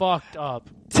fucked up.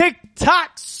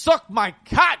 TikTok, suck my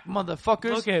cock,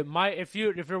 motherfuckers. Okay, if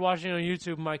you're watching on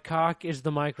YouTube, my cock is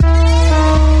the microphone.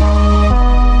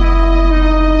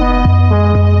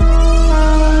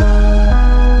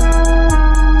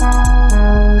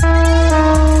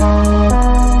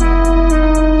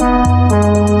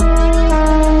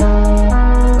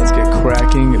 Let's get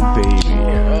cracking, baby.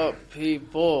 What up,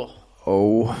 people?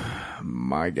 Oh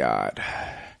my God.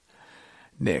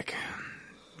 Nick,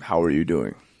 how are you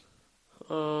doing?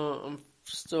 I'm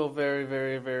still very,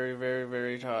 very, very, very,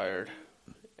 very tired.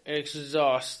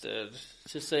 Exhausted,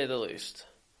 to say the least.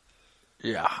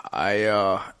 Yeah,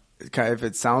 if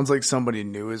it sounds like somebody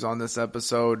new is on this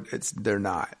episode, they're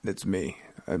not. It's me.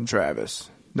 I'm Travis.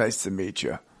 Nice to meet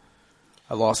you.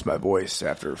 I lost my voice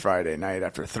after Friday night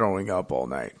after throwing up all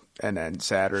night. And then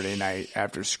Saturday night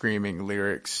after screaming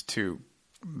lyrics to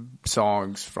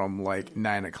songs from like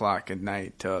 9 o'clock at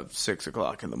night to 6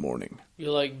 o'clock in the morning.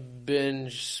 You like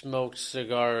binge smoked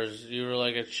cigars. You were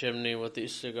like a chimney with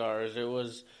these cigars. It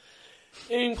was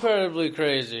incredibly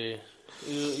crazy.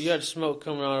 You had smoke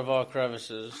coming out of all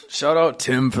crevices. Shout out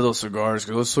Tim for those cigars,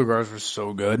 because those cigars were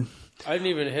so good. I didn't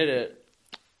even hit it.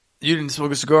 You didn't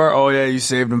smoke a cigar? Oh yeah, you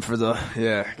saved them for the...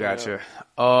 Yeah, gotcha.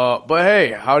 Yeah. But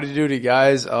hey, howdy doody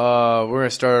guys. We're going to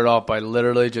start it off by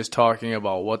literally just talking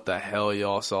about what the hell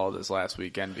y'all saw this last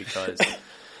weekend, because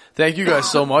thank you guys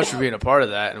so much for being a part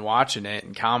of that and watching it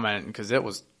and commenting, because it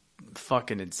was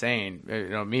fucking insane. You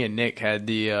know, me and Nick had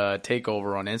the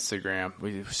takeover on Instagram.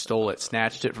 We stole it,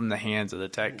 snatched it from the hands of the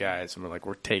tech guys, and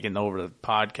we're taking over the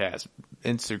podcast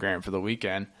Instagram for the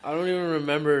weekend. I don't even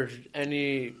remember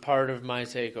any part of my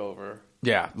takeover.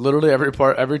 Yeah, literally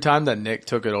every time that Nick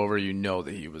took it over, you know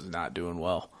that he was not doing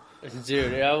well.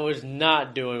 Dude, I was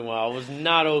not doing well. I was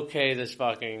not okay this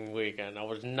fucking weekend. I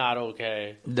was not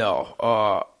okay.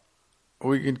 No,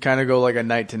 we can kind of go like a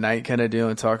night-to-night kind of deal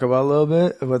and talk about it a little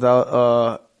bit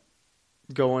without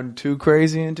going too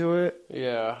crazy into it.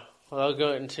 Yeah, without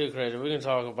going too crazy. We can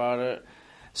talk about it.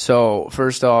 So,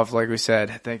 first off, like we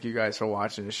said, thank you guys for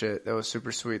watching the shit. That was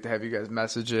super sweet to have you guys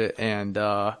message it. And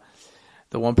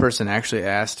the one person actually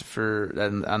asked for,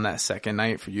 on that second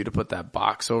night, for you to put that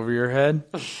box over your head.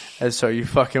 And so you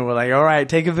fucking were like, all right,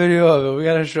 take a video of it. We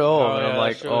got to show them. And I'm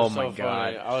like, oh my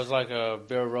God. I was like a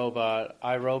bear robot,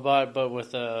 iRobot, but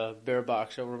with a bear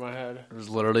box over my head. It was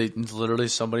literally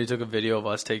somebody took a video of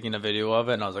us taking a video of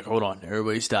it. And I was like, hold on,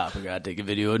 everybody stop. We got to take a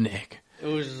video of Nick. It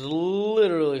was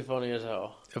literally funny as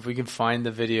hell. If we can find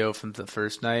the video from the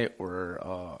first night where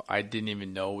I didn't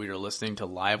even know we were listening to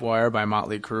Livewire by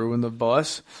Motley Crue in the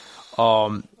bus.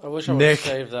 I wish I would have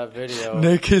saved that video.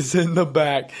 Nick is in the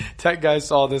back. Tech guy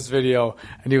saw this video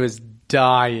and he was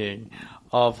dying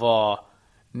of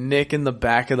Nick in the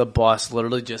back of the bus,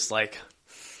 literally just like,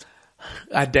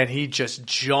 and then he just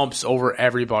jumps over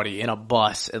everybody in a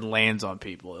bus and lands on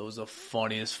people. It was the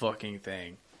funniest fucking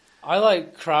thing. I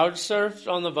like crowd surfed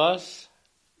on the bus.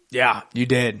 Yeah, you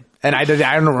did. And I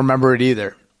don't remember it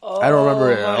either. I don't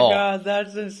remember it at all. Oh my God,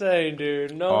 that's insane,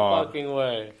 dude. No fucking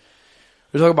way.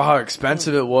 We're talking about how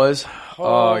expensive it was.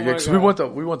 God.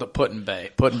 We went to Put-in Bay.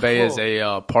 Put-in Bay is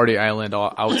a party island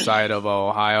outside of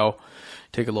Ohio.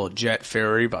 Take a little jet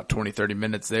ferry, about 20, 30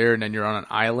 minutes there, and then you're on an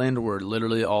island where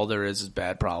literally all there is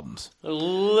bad problems.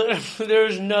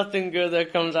 There's nothing good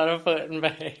that comes out of Put-in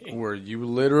Bay. Where you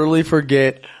literally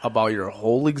forget about your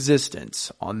whole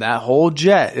existence on that whole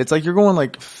jet. It's like you're going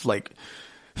like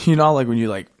you know, like when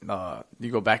you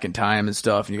you go back in time and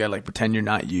stuff, and you gotta pretend you're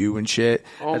not you and shit.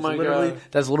 Oh my God.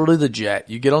 That's literally the jet.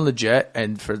 You get on the jet,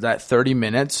 and for that 30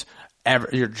 minutes,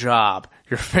 your job,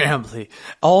 your family,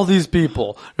 all these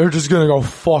people, they're just gonna go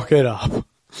fuck it up.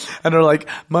 And they're like,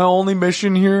 my only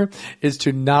mission here is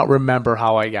to not remember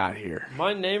how I got here.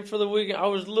 My name for the weekend, I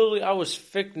was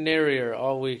Fick Narrier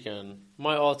all weekend.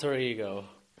 My alter ego.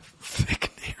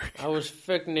 Fick Narrier. I was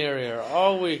Fick Narrier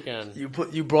all weekend.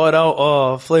 You brought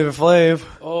out Flavor Flav.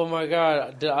 Oh my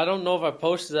God. I don't know if I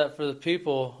posted that for the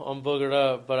people on Boogered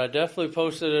Up, but I definitely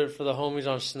posted it for the homies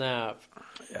on Snap.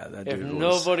 Yeah, that dude. If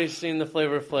nobody's seen the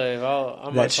Flavor Flav, I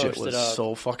might post it up. That shit was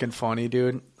so fucking funny,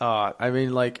 dude. I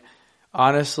mean,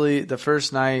 honestly, the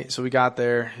first night, so we got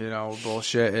there,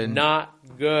 bullshit. And not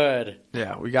good.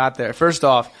 Yeah, we got there. First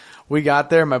off, we got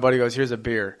there, my buddy goes, here's a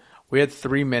beer. We had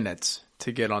 3 minutes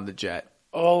to get on the jet.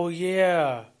 Oh,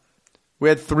 yeah. We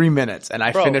had 3 minutes, and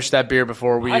I finished that beer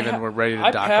before we even were ready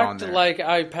to dock on there.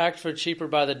 I packed for cheaper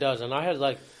by the dozen. I had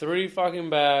 3 fucking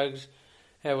bags.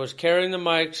 I was carrying the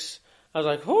mics. I was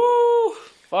like, whoo,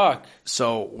 fuck.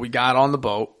 So we got on the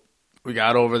boat. We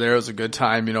got over there. It was a good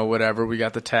time, whatever. We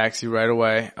got the taxi right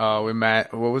away. We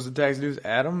met, what was the taxi dude's?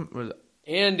 Adam?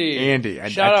 Andy.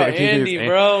 Shout out Andy,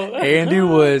 bro. Andy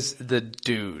was the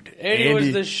dude. Andy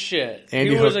was the shit.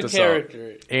 Andy he was a hooked us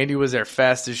character. up. Andy was there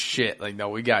fast as shit. Like, no,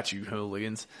 we got you,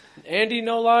 hooligans. Andy,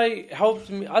 no lie, helped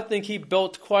me. I think he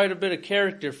built quite a bit of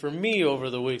character for me over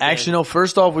the weekend. Actually, no.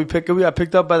 First off, we got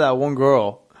picked up by that one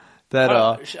girl. That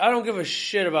I don't give a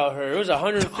shit about her. It was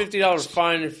 $150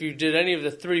 fine if you did any of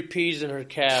the 3 Ps in her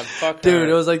cab. Fuck her. Dude,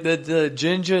 it was like the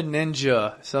Ginger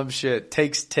Ninja, some shit.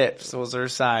 Takes tips was her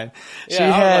sign.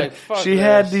 Yeah, she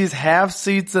had these half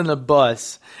seats in the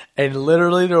bus, and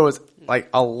literally there was like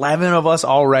 11 of us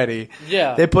already.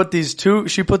 Yeah. She put these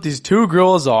 2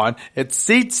 girls on. It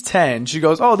seats 10. She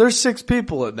goes, oh, there's 6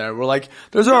 people in there. We're like,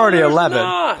 there's already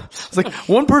 11. It's like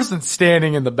one person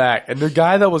standing in the back, and the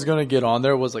guy that was going to get on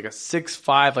there was like a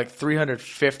 6'5", like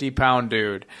 350-pound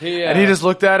dude. Yeah. And he just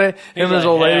looked at it, him and his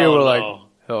old lady were like,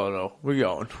 hell no, we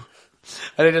going.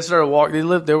 And they just started walking.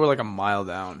 They were like a mile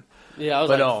down. Yeah, I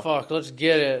was fuck, let's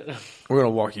get it. We're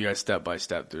going to walk you guys step by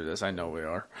step through this. I know we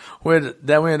are.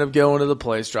 Then we end up going to the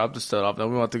place, drop the stuff off. Then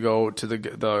we want to go to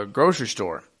the grocery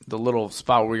store, the little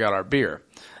spot where we got our beer.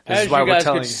 As you guys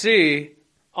could see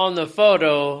on the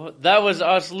photo, that was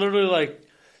us literally like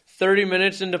 30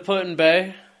 minutes into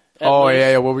Put-in-Bay. Oh,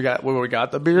 yeah, where we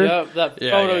got the beer? Yep, that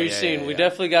photo you've seen. We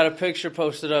definitely got a picture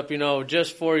posted up,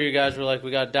 just for you guys. We're like, we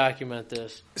got to document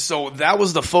this. So that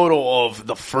was the photo of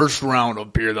the first round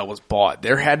of beer that was bought.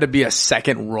 There had to be a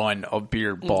second run of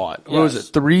beer bought. What was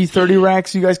it, 3 30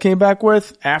 racks you guys came back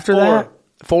with after 4. that?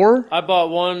 4? I bought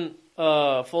 1,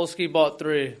 Fullski bought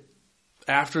 3.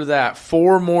 After that,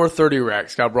 4 more 30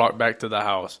 racks got brought back to the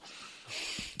house.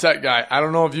 Tech guy, I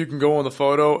don't know if you can go on the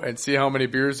photo and see how many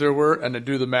beers there were and then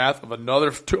do the math of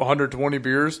another 120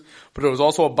 beers, but there was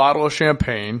also a bottle of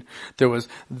champagne. There was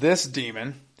this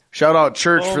demon. Shout out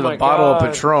Church for the bottle of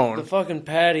Patron. The fucking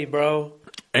patty, bro.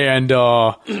 And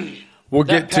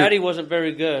that patty wasn't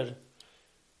very good.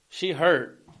 She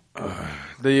hurt.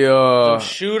 The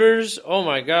shooters, oh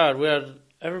my god,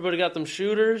 everybody got them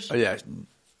shooters. Oh yeah.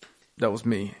 That was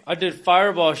me. I did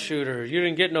Fireball shooter. You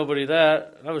didn't get nobody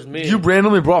that. That was me. You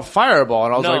randomly brought Fireball,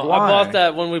 and I was like, why? I bought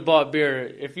that when we bought beer.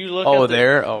 If you look oh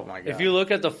my god. If you look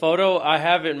at the photo, I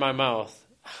have it in my mouth.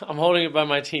 I'm holding it by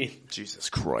my teeth. Jesus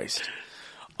Christ.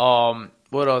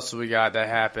 What else do we got that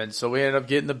happened? So we ended up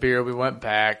getting the beer. We went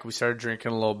back. We started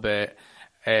drinking a little bit.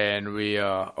 And we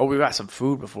got some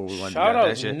food before we went. Shout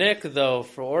out Nick, though,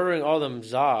 for ordering all them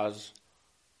Zaz.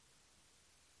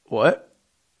 What?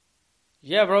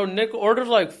 Yeah, bro, Nick ordered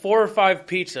like 4 or 5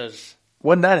 pizzas.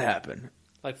 When did that happen?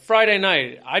 Like Friday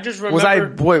night. I just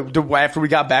remember. After we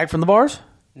got back from the bars?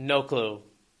 No clue.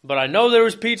 But I know there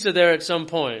was pizza there at some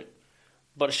point.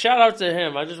 But shout out to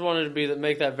him. I just wanted to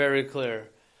make that very clear.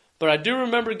 But I do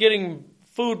remember getting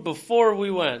food before we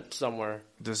went somewhere.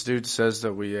 This dude says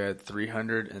that we had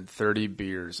 330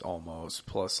 beers almost,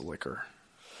 plus liquor.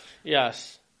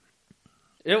 Yes.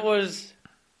 It was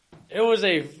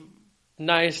a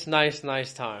nice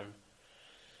time.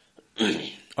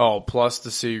 Oh, plus the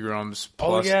Seagrams.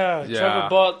 Plus, yeah. Trevor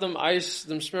bought them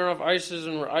Smirnoff ices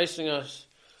and were icing us.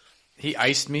 He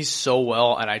iced me so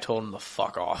well, and I told him to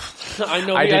fuck off. I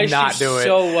know. I did not do it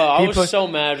so well. I was so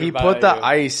mad. He put the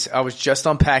ice. I was just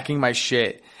unpacking my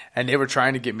shit, and they were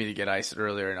trying to get me to get iced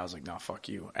earlier, and I was like, "No, fuck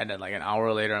you." And then like an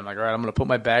hour later, I'm like, "All right, I'm gonna put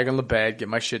my bag on the bed, get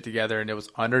my shit together," and it was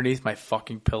underneath my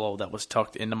fucking pillow that was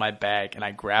tucked into my bag, and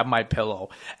I grabbed my pillow,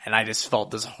 and I just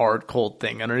felt this hard, cold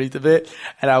thing underneath of it,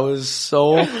 and I was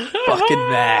so fucking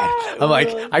mad. I'm like,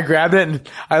 I grabbed it, and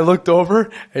I looked over,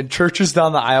 and Church is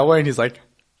down the aisleway, and he's like.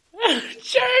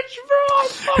 Church, bro.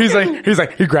 He's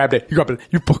like, he grabbed it.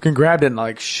 You fucking grabbed it. And I'm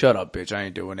like, shut up, bitch. I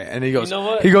ain't doing it. And he goes, you know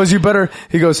what? He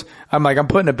goes, I'm like, I'm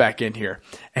putting it back in here.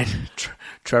 And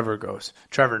Trevor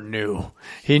knew.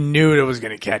 He knew it was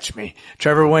going to catch me.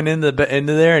 Trevor went into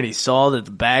there and he saw that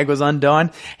the bag was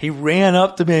undone. He ran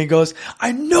up to me and goes,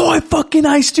 I know I fucking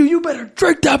iced you. You better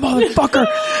drink that motherfucker.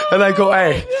 And I go,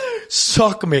 hey,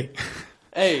 suck me.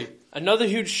 Hey. Another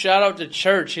huge shout out to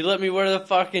Church. He let me wear the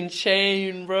fucking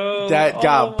chain, bro. That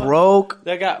got broke.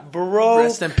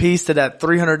 Rest in peace to that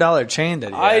 $300 chain that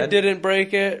he had. I didn't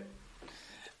break it.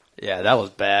 Yeah, that was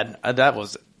bad. I literally.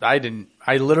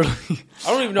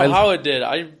 I don't even know how it did.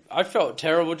 I felt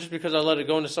terrible just because I let it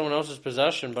go into someone else's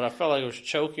possession, but I felt like it was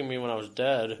choking me when I was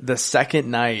dead. The second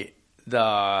night,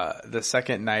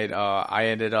 I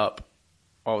ended up.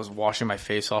 I was washing my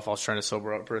face off. I was trying to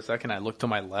sober up for a second. I looked to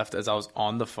my left as I was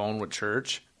on the phone with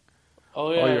Church.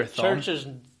 Oh yeah,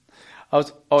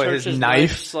 his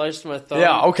knife sliced my thumb.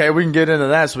 Yeah, okay, we can get into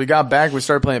that. So we got back. We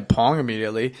started playing Pong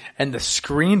immediately, and the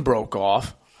screen broke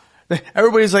off.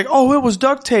 Everybody's like, oh, it was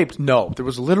duct taped. No, there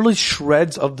was literally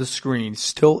shreds of the screen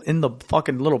still in the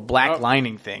fucking little black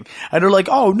lining thing. And they're like,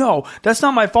 oh no, that's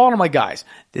not my fault. I'm like, guys,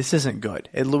 this isn't good.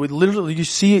 It literally, you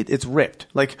see it, it's ripped.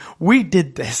 Like, we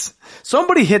did this.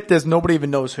 Somebody hit this, nobody even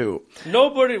knows who.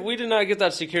 We did not get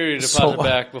that security deposit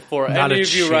back before any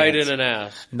of you write in and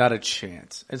ask. Not a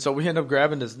chance. And so we end up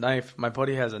grabbing this knife. My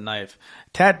buddy has a knife.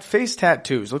 Face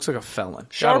tattoos. Looks like a felon.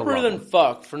 Sharper than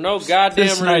fuck for no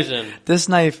goddamn reason. This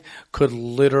knife could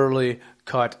literally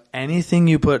cut anything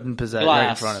you put in possession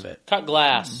right in front of it. Cut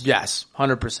glass. Yes,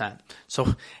 100%.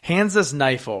 So hands this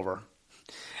knife over.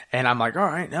 And I'm like, all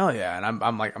right, hell yeah. And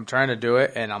I'm trying to do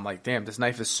it. And I'm like, damn, this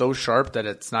knife is so sharp that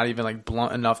it's not even like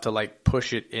blunt enough to like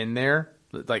push it in there.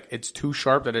 Like, it's too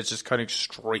sharp that it's just cutting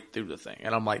straight through the thing.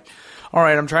 And I'm like, all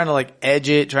right, I'm trying to like edge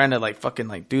it, trying to like fucking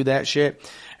like do that shit.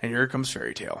 And here comes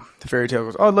Fairy Tale. The Fairy Tale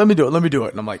goes, oh, let me do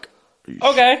it. And I'm like,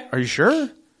 okay. Are you sure? I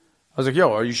was like,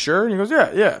 yo, are you sure? And he goes,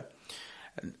 yeah.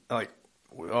 And I'm like,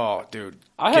 oh, dude.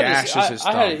 I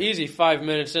had an easy 5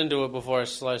 minutes into it before I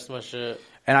sliced my shit.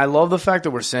 And I love the fact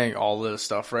that we're saying all this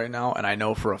stuff right now. And I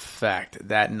know for a fact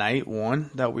that night one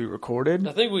that we recorded.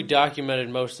 I think we documented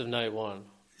most of night one.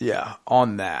 Yeah,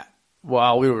 on that.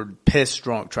 While we were pissed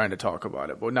drunk trying to talk about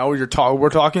it. But now we're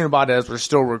talking about it as we're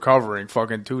still recovering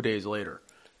fucking 2 days later.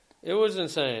 It was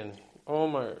insane.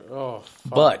 Fuck.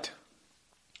 But,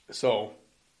 so,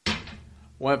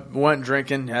 went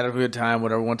drinking, had a good time,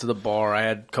 whatever, went to the bar. I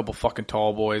had a couple fucking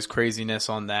tall boys, craziness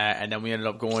on that. And then we ended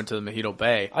up going to the Mojito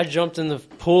Bay. I jumped in the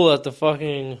pool at the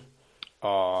fucking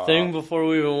thing before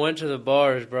we even went to the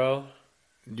bars, bro.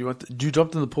 You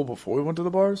jumped in the pool before we went to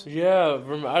the bars? Yeah,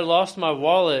 I lost my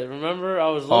wallet. Remember, I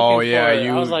was looking for it.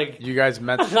 I was like, you guys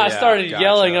met. I started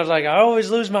yelling. I was like, I always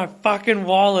lose my fucking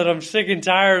wallet. I'm sick and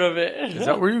tired of it. Is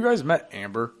that where you guys met,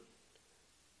 Amber?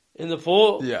 In the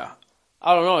pool? Yeah.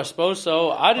 I don't know. I suppose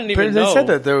so. I didn't even know. They said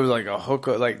that there was like a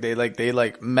hookup. Like they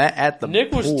met at the.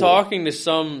 Nick pool. was talking to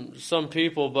some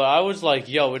people, but I was like,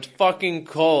 "Yo, it's fucking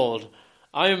cold.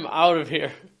 I am out of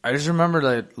here." I just remember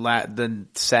the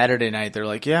Saturday night, they're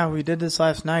like, yeah, we did this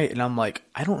last night. And I'm like,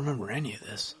 I don't remember any of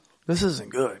this. This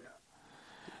isn't good.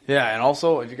 Yeah, and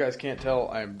also, if you guys can't tell,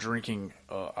 I'm drinking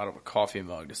out of a coffee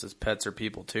mug. This is Pets Are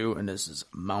People too, and this is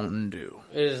Mountain Dew.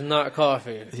 It is not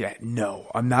coffee. Yeah,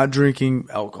 no. I'm not drinking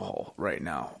alcohol right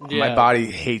now. Yeah, my body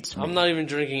hates me. I'm not even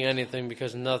drinking anything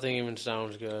because nothing even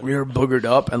sounds good. We are boogered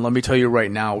up, and let me tell you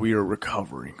right now, we are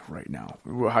recovering right now.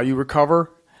 How you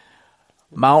recover?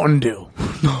 Mountain Dew.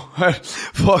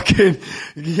 Fucking,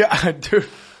 yeah, dude.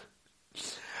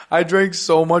 I drank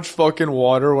so much fucking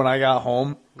water when I got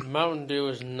home. Mountain Dew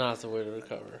is not the way to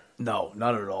recover. No,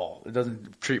 not at all. It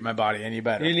doesn't treat my body any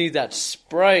better. You need that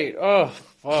Sprite. Oh,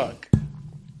 fuck.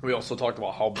 We also talked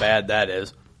about how bad that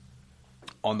is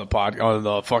on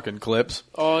the fucking clips.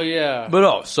 Oh, yeah.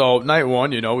 But so night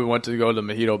one, we went to go to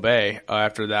Mojito Bay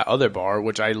after that other bar,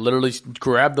 which I literally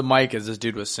grabbed the mic as this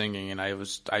dude was singing, and I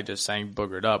just sang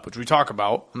Boogered Up, which we talk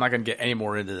about. I'm not going to get any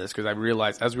more into this because I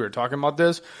realized as we were talking about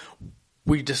this,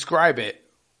 we describe it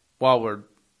while we're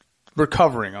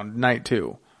recovering on night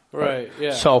two. Right,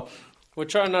 yeah. So we're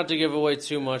trying not to give away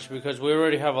too much because we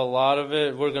already have a lot of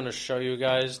it. We're going to show you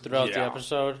guys throughout the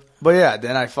episode. But yeah,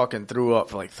 then I fucking threw up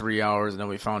for like 3 hours, and then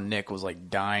we found Nick was like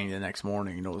dying the next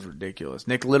morning. It was ridiculous.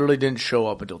 Nick literally didn't show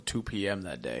up until 2 p.m.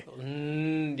 that day.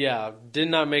 Yeah, did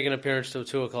not make an appearance till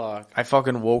 2 o'clock. I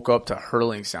fucking woke up to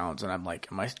hurling sounds, and I'm like,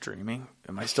 am I dreaming?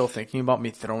 Am I still thinking about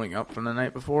me throwing up from the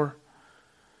night before?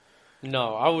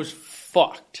 No, I was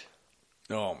fucked.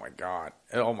 Oh my god!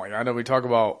 And we talk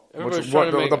about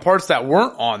the parts that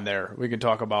weren't on there. We can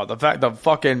talk about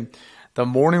the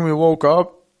morning we woke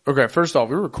up. Okay, first off,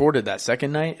 we recorded that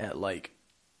second night at like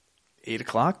 8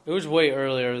 o'clock. It was way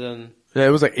earlier than. Yeah, it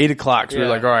was like 8 o'clock. So we were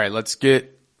like, all right, let's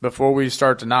get before we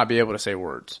start to not be able to say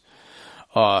words.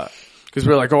 Because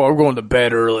we're like, we're going to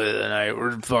bed early tonight.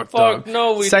 We're fucked up.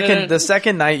 No, we didn't. The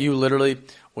second night, you literally.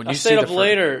 I stayed up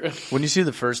later. When you see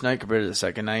the first night compared to the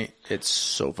second night, it's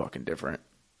so fucking different.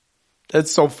 It's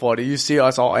so funny. You see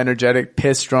us all energetic,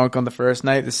 pissed drunk on the first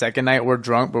night. The second night, we're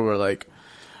drunk, but we're like,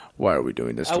 why are we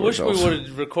doing this to ourselves? I wish we would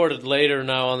have recorded later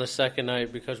now on the second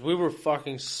night because we were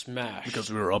fucking smashed.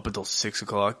 Because we were up until 6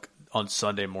 o'clock on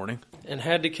Sunday morning. And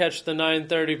had to catch the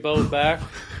 9:30 boat back.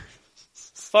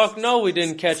 Fuck no, we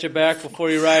didn't catch it back before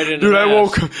you ride in. I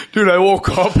woke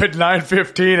up at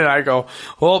 9:15 and I go,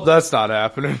 well, that's not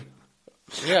happening.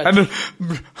 Yeah. And then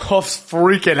I was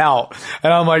freaking out.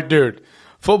 And I'm like, dude,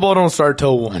 football don't start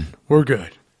till 1. We're good.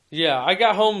 Yeah, I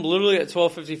got home literally at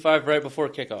 12:55 right before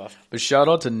kickoff. But shout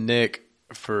out to Nick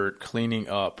for cleaning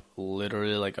up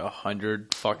literally like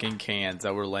 100 fucking cans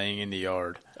that were laying in the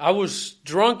yard. I was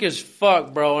drunk as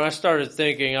fuck, bro, and I started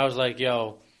thinking, I was like,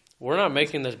 yo, we're not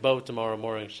making this boat tomorrow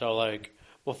morning. So, like,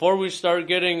 before we start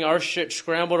getting our shit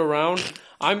scrambled around,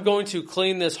 I'm going to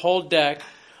clean this whole deck.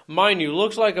 Mind you,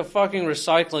 looks like a fucking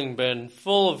recycling bin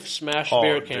full of smashed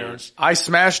beer cans. Dude. I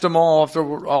smashed them all after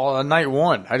night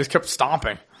one. I just kept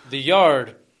stomping. The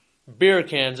yard, beer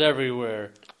cans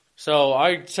everywhere. So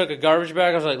I took a garbage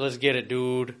bag. I was like, let's get it,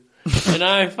 dude. And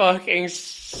I fucking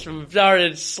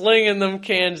started slinging them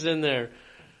cans in there.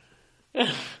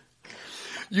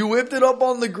 You whipped it up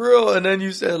on the grill, and then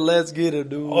you said, let's get it,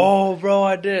 dude. Oh, bro,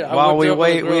 I did. While we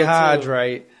wait, we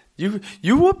hydrate.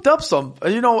 You whipped up some,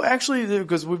 actually,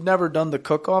 because we've never done the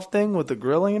cook-off thing with the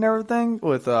grilling and everything.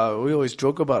 We always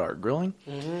joke about our grilling.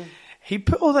 Mm-hmm. He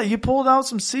pulled out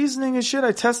some seasoning and shit.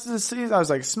 I tested the seasoning. I was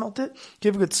like, smelt it,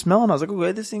 gave a good smell, and I was like,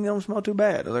 okay, this thing don't smell too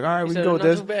bad. I was like, all right, we can go with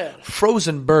this. Too bad.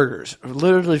 Frozen burgers,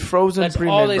 literally frozen. That's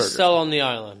pre-made burgers. That's all they sell on the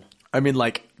island. I mean,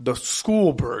 like the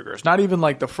school burgers, not even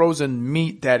like the frozen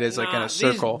meat that is like in a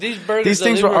circle. These burgers, these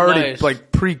things were already nice.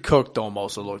 Like pre-cooked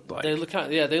almost. It looked like they look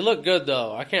they look good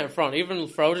though. I can't front. Even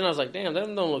frozen, I was like, damn,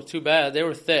 them don't look too bad. They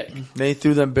were thick. They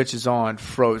threw them bitches on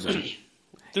frozen.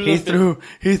 He threw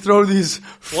these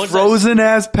frozen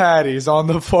ass patties on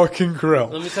the fucking grill.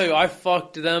 Let me tell you, I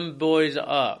fucked them boys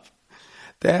up.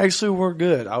 They actually were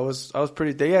good. I was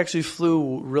pretty. They actually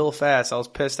flew real fast. I was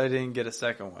pissed I didn't get a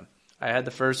second one. I had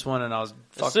the first one and I was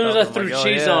fucked up. As soon as I threw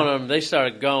cheese on them, they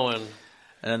started going.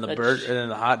 And then and then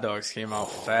the hot dogs came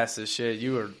out fast as shit.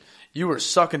 You were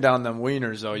sucking down them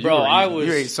wieners though.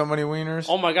 You ate so many wieners.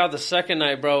 Oh my god, the second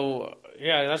night, bro.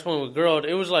 Yeah, that's when we grilled.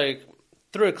 It was like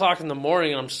 3:00 in the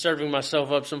morning and I'm serving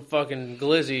myself up some fucking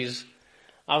glizzies.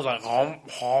 I was like,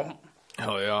 hom.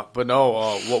 Oh yeah, but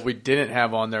no. What we didn't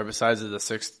have on there besides the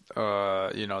 6,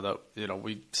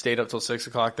 we stayed up till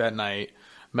 6:00 that night.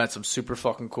 Met some super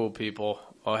fucking cool people.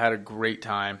 Had a great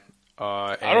time.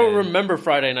 I don't remember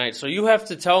Friday night, so you have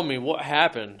to tell me what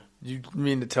happened. You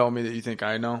mean to tell me that you think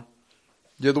I know?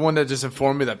 You're the one that just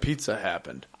informed me that pizza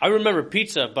happened. I remember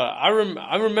pizza, but I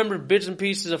remember bits and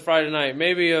pieces of Friday night.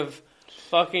 Maybe of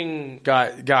fucking...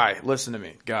 Guy, listen to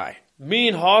me. Guy. Me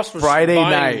and Hoss were Friday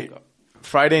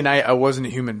night, I wasn't a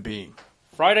human being.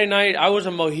 Friday night, I was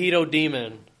a mojito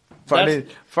demon.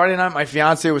 Friday night, my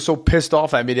fiance was so pissed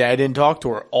off at me that I didn't talk to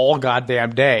her all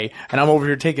goddamn day. And I'm over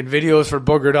here taking videos for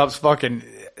Boogered Up's fucking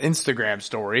Instagram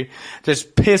story.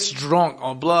 Just pissed drunk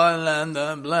on blah, blah,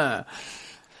 blah, blah.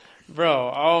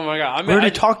 Bro, oh my god. We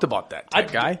already talked about that,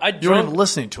 guy. You weren't even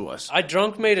listening to us. I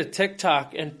drunk made a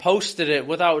TikTok and posted it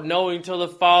without knowing till the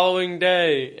following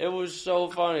day. It was so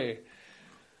funny.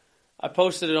 I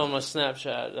posted it on my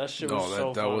Snapchat. That shit was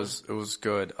so funny. It was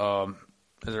good.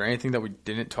 Is there anything that we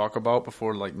didn't talk about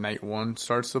before like night one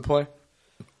starts to play?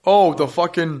 Oh, the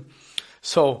fucking...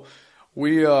 So,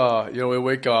 we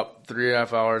wake up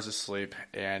 3.5 hours of sleep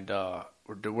and,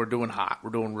 we're doing hot.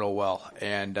 We're doing real well.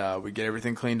 And, we get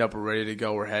everything cleaned up. We're ready to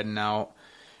go. We're heading out.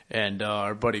 And,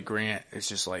 our buddy Grant is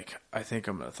just like, I think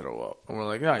I'm going to throw up. And we're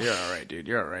like, yeah, you're all right, dude.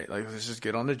 You're all right. Like, let's just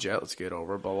get on the jet. Let's get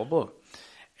over, blah, blah, blah.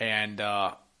 And,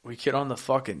 we get on the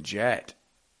fucking jet.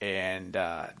 And,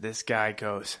 this guy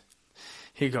goes...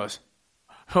 He goes,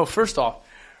 oh, first off,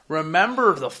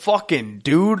 remember the fucking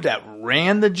dude that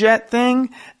ran the jet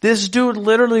thing? This dude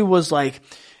literally was like,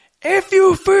 if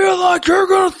you feel like you're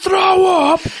going to throw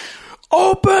up,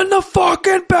 open the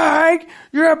fucking bag.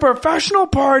 You're a professional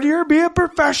partier, be a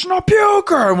professional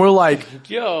puker. And we're like,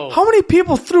 yo, how many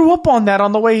people threw up on that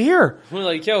on the way here? We're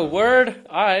like, yo, word,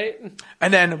 all right.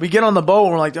 And then we get on the boat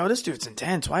and we're like, oh, this dude's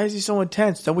intense. Why is he so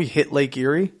intense? Then we hit Lake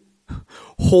Erie.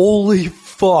 Holy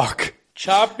fuck.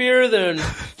 Choppier than...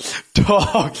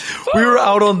 Dog, we were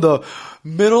out on the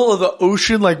middle of the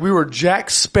ocean like we were Jack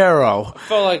Sparrow. I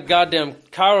felt like goddamn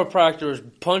chiropractor was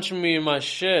punching me in my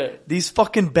shit. These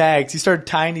fucking bags, he started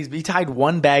tying these. He tied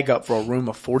one bag up for a room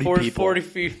of 40 people. 40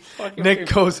 feet.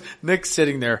 Nick's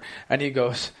sitting there and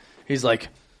he's like,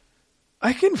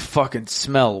 I can fucking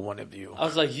smell one of you. I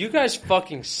was like, you guys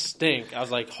fucking stink. I was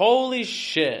like, holy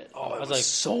shit. Oh, it was like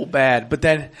so bad. But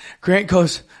then Grant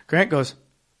goes,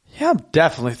 yeah, I'm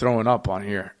definitely throwing up on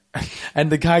here. And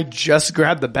the guy just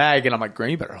grabbed the bag, and I'm like,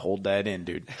 Grant, you better hold that in,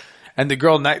 dude. And the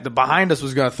girl behind us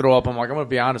was going to throw up. I'm like, I'm going to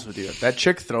be honest with you. If that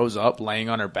chick throws up laying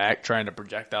on her back trying to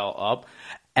projectile up,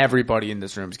 everybody in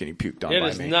this room is getting puked on by me. It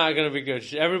is not going to be good.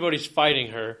 Everybody's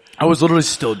fighting her. I was literally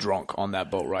still drunk on that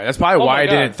boat ride. That's probably why I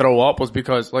didn't throw up, was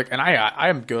because, like, and I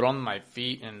am good on my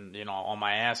feet and, on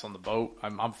my ass on the boat.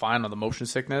 I'm fine on the motion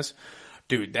sickness.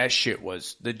 dude, that shit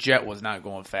was, the jet was not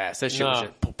going fast. That shit was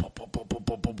just boom, boom, boom, boom, boom,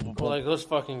 boom, boom, boom, boom. Like, let's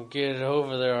fucking get it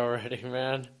over there already,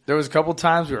 man. There was a couple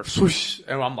times we were swoosh,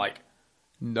 and I'm like,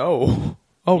 no.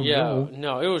 Oh, yeah,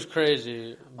 no, it was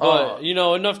crazy. But,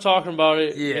 enough talking about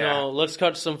it. Yeah. Let's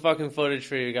cut some fucking footage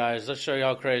for you guys. Let's show you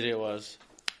how crazy it was.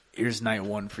 Here's night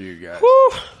one for you guys.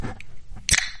 Woo!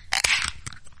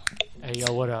 Hey,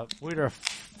 yo, what up? We're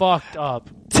fucked up.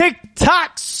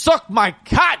 TikTok, suck my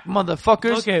cock,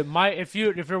 motherfuckers. Okay, if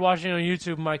you're watching on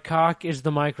YouTube, my cock is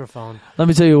the microphone. Let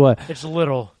me tell you what. It's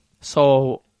little.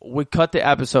 So we cut the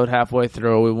episode halfway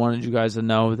through. We wanted you guys to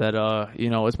know that,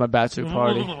 it's my bachelor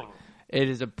party. It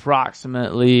is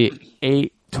approximately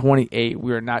 8:28.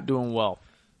 We are not doing well.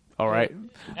 All right.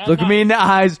 Look at me in the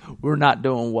eyes. We're not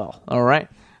doing well. All right.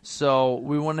 So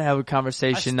we want to have a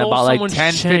conversation about like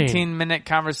 10, 15-minute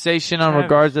conversation on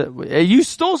regards to, hey, you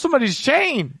stole somebody's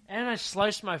chain. And I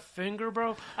sliced my finger,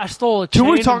 bro. I stole a chain.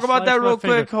 Can we talk about that real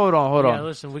quick? Hold on. Yeah,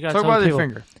 listen, we got to talk about your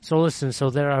finger. So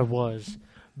there I was,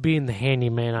 being the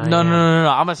handyman I am. No.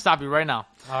 I'm going to stop you right now.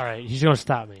 All right. He's going to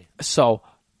stop me. So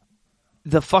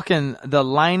the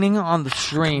lining on the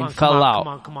screen fell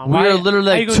out. Come on. We were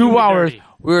literally like 2 hours.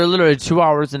 We were literally 2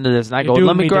 hours into this, and I go,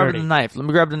 let me grab the knife.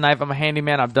 I'm a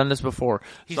handyman. I've done this before.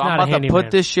 So I'm about to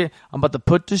put this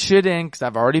shit, in, because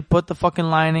I've already put the fucking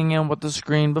lining in with the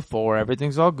screen before.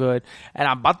 Everything's all good. And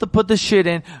I'm about to put the shit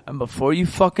in, and before you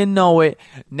fucking know it,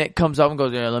 Nick comes up and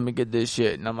goes, yeah, let me get this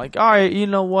shit. And I'm like, all right, you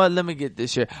know what? Let me get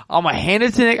this shit. I'm going to hand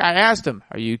it to Nick. I asked him,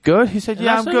 are you good? He said,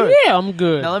 yeah, I'm good. Yeah, I'm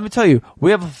good. Now let me tell you,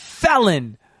 we have a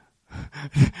felon.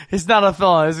 It's not a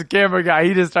felon. It's a camera guy.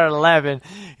 He just started laughing.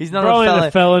 He's not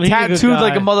a felon. Tattooed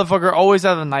like a motherfucker. Always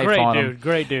has a knife on him.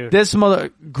 Great dude. This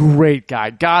great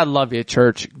guy. God love you,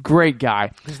 Church. Great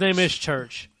guy. His name is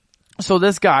Church. So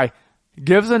this guy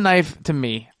gives a knife to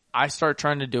me. I start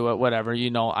trying to do it. Whatever.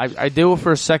 I do it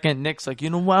for a second. Nick's like, you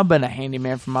know what? I've been a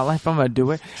handyman for my life. I'm gonna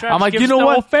do it. Travis, I'm like, you know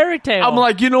what? Fairy tale. I'm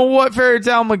like, you know what? Fairy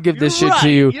tale. I'm gonna give this shit to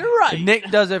you. You're right.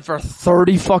 Nick does it for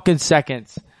 30 fucking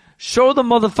seconds. Show the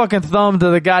motherfucking thumb to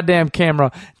the goddamn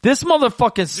camera. This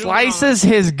motherfucking slices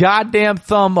his goddamn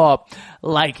thumb up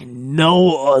like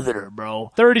no other,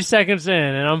 bro. 30 seconds in,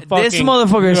 and I'm fucking... This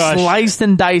motherfucker sliced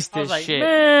and diced this like, shit.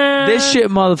 Man. This shit,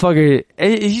 motherfucker,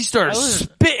 he started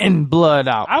spitting blood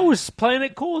out. I was playing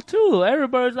it cool, too.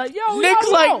 Everybody's like, yo,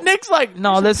 Nick's like,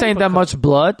 no, this ain't that much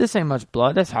blood. This ain't much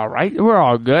blood. That's all right. We're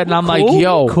all good. And I'm like,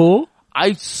 yo. Cool.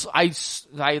 I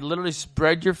literally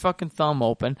spread your fucking thumb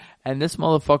open, and this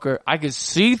motherfucker, I could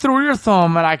see through your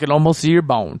thumb, and I could almost see your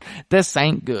bone. This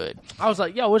ain't good. I was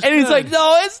like, yo, what's good? And he's like,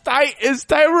 no, it's tight. It's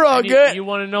tight. We're all good. You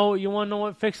want to know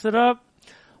what fixed it up?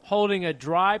 Holding a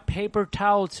dry paper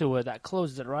towel to it that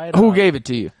closed it right Who up. gave it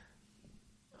to you?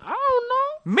 I don't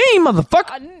know. Me,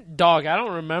 motherfucker. Dog, I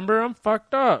don't remember. I'm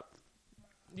fucked up.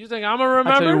 You think I'm going to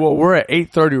remember? I tell you what, we're at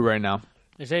 8:30 right now.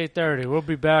 It's 8:30. We'll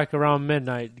be back around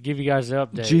midnight to give you guys the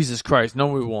update. Jesus Christ. No,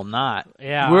 we will not.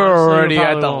 Yeah. We're already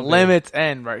at the limit's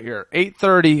end right here.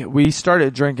 8:30. We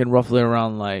started drinking roughly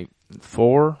around like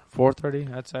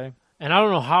 4:30, I'd say. And I don't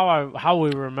know how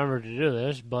we remember to do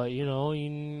this, but we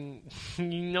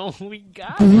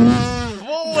got it.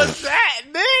 What was that,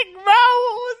 Nick,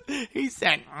 bro? He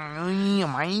said, that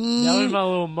was my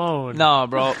little moan. No,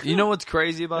 bro. You know what's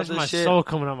crazy about this my shit? soul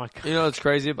coming out my... You know what's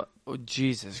crazy about... Oh,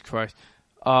 Jesus Christ.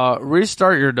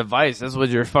 Restart your device. That's what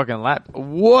your fucking laptop...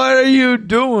 What are you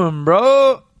doing,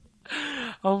 bro?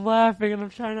 I'm laughing and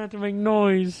I'm trying not to make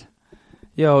noise.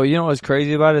 Yo, you know what's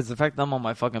crazy about it? It's the fact that I'm on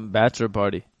my fucking bachelor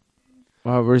party.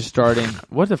 We're starting.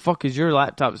 What the fuck is your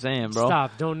laptop saying, bro?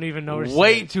 Stop. Don't even notice.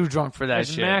 Way too drunk for that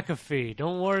shit. McAfee.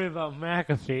 Don't worry about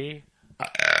McAfee.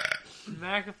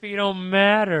 McAfee don't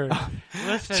matter.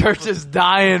 Listen, Church is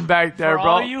dying back there, for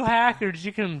bro. all you hackers,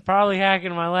 you can probably hack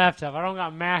into my laptop. I don't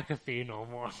got McAfee no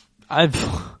more.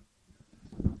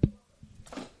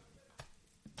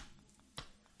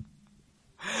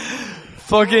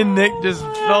 Fucking Nick just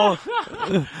fell.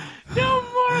 No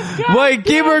more. Wait,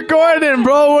 keep recording,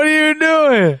 bro. What are you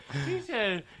doing?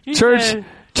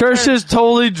 Church just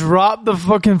totally dropped the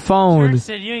fucking phone. Church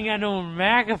said, you ain't got no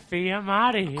McAfee. I'm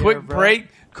out of here. Quick break.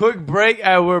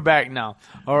 We're back now.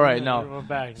 All right, now. We're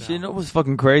back now. You know what's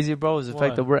fucking crazy, bro? Is the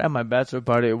fact that we're at my bachelor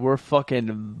party. We're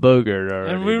fucking boogered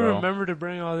already, and we bro. remember to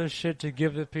bring all this shit to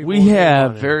give the people. We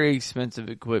have very expensive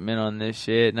equipment on this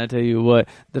shit, and I tell you what,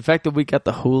 the fact that we got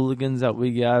the hooligans that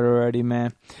we got already,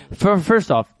 man. First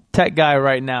off, tech guy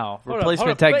right now.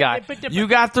 Replacement tech guy. You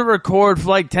got to record for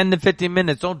like 10 to 15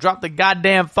 minutes. Don't drop the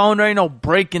goddamn phone. There ain't no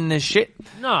breaking this shit.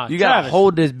 No, you gotta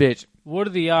hold this bitch. What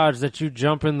are the odds that you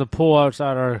jump in the pool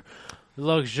outside our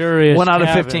luxurious 1 out of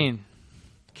cabin? 15.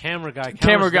 Camera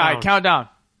guy, count down.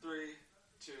 3,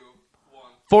 2, 1.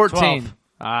 14. 12.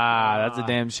 That's a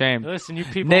damn shame. Listen, you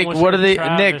people. Nick, almost what are heard the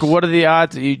Travis. Nick? What are the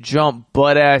odds that you jump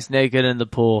butt ass naked in the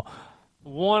pool?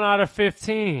 1 out of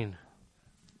 15.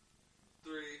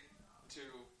 3, 2,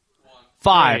 1.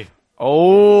 5. Hey.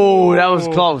 Oh, that was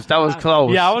close. That was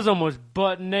close. Yeah, I was almost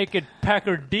butt naked,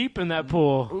 pecker deep in that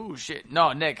pool. Oh shit!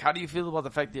 No, Nick, how do you feel about the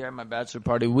fact that you're at my bachelor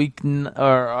party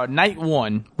night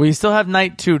 1? We still have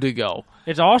night 2 to go.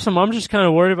 It's awesome. I'm just kind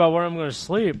of worried about where I'm going to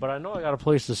sleep, but I know I got a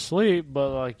place to sleep.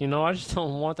 But I just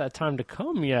don't want that time to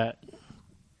come yet.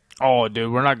 Oh,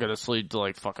 dude, we're not gonna sleep till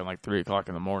like 3 o'clock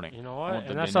in the morning. You know what?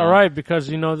 And that's all right because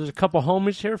there's a couple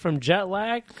homies here from jet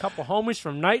lag, a couple homies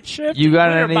from night shift. You got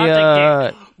We're any?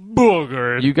 about to get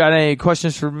boogered. You got any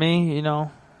questions for me? I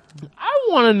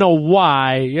want to know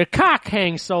why your cock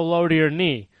hangs so low to your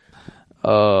knee.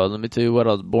 Let me tell you what.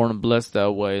 I was born and blessed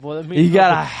that way. Well, that means You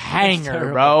got a that's hanger,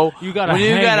 terrible. bro. You got a When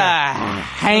hanger. you got a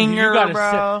hanger,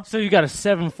 bro. So you got a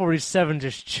 747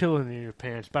 just chilling in your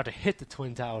pants, about to hit the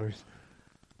Twin Towers.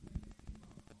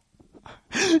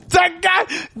 Tech guy,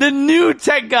 the new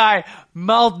tech guy,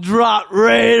 mouth drop,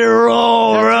 ready to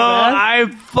roll, Was that bro. too bad? I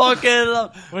fucking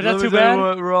love. Was that Let too me tell you bad?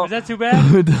 what, bro. Was that too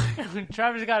bad?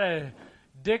 Travis got a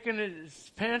dick in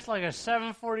his pants like a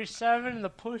 747, and the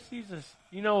pussy's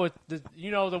with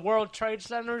the World Trade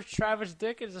Center's Travis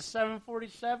Dick is a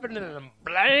 747, and then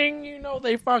blang,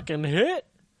 they fucking hit.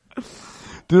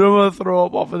 Dude, I'm gonna throw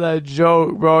up off of that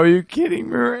joke, bro. Are you kidding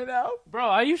me right now? Bro,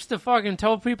 I used to fucking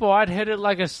tell people I'd hit it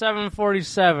like a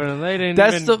 747, and they didn't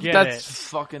even get That's it.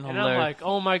 fucking And hilarious. I'm like,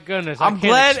 oh my goodness. I'm I can't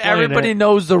glad explain everybody it.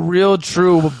 knows the real,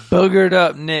 true, boogered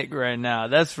up Nick right now.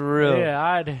 That's for real.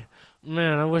 Yeah,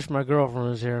 man, I wish my girlfriend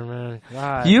was here, man.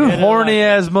 God, You hit it horny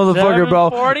like ass motherfucker, bro.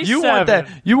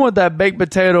 747. You want that baked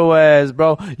potato ass,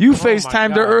 bro. You my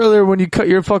FaceTimed her God. earlier when you cut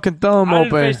your fucking thumb I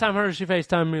didn't open. FaceTime her. She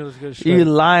FaceTimed me. Let's go You straight.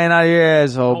 lying out of your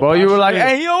asshole, bro. Nope, You I'll were show like, you.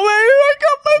 hey, yo, man, I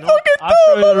got my Nope, fucking I'll show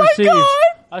thumb. you Oh the my receipts. god.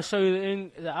 I'll show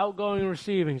you the outgoing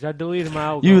receivings. I deleted my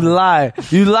outgoing. You lie.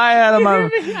 You lie out of my. I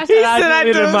said I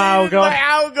deleted my outgoing. my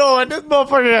outgoing. This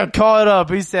motherfucker got caught up.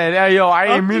 He said, hey, yo, I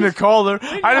didn't mean to call her.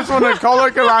 I just wanted to call her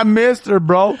because I missed her,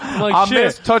 bro. like, I shit.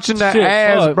 missed touching that Shit,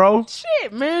 ass, fuck. bro.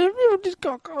 Shit, man. If you just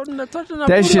got caught in that touching that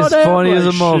That booty shit's all day, funny I'm as a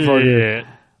like, motherfucker. shit.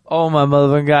 Oh my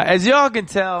motherfucking god. As y'all can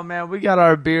tell, man, we got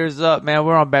our beers up, man.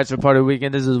 We're on bachelor party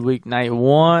weekend. This is week night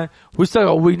 1. We still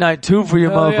got week night 2 for you,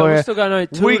 Hell yeah, motherfucker. we still got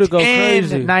night 2 Week to go end,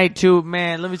 crazy. night 2,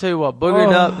 man. Let me tell you what,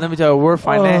 boogered up. Let me tell you, we're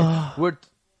what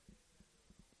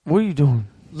are you doing?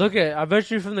 Look I bet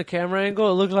you from the camera angle,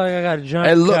 it looks like I got a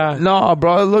giant cock. No,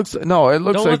 bro. It looks Don't like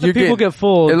let the you're people getting. get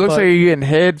fooled. It looks but- like you're getting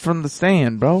head from the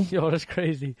sand, bro. Yo, that's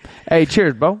crazy. Hey,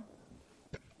 cheers, bro.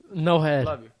 No head.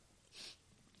 Love you.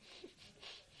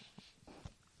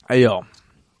 Hey, yo.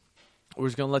 We're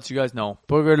just gonna let you guys know.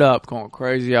 Boogered up, going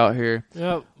crazy out here.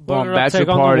 Yep. We're on Booger up, bachelor take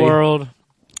on party. the world.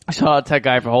 Shout out Tech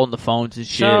Guy for holding the phones and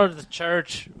shit. Shout out to the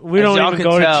church. We As don't y'all even can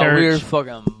go to tell, church. We're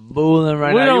fucking booling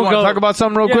right We now. You don't want to go- talk about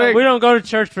something real Yeah, quick? we don't go to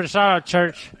church, but shout out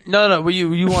church. No.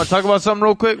 You want to talk about something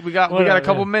real quick? We got a Whatever,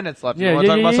 couple yeah. minutes left. Yeah, You want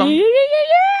to talk about something?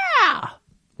 yeah.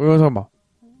 What are we talking about?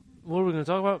 What are we going to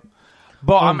talk about?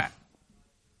 But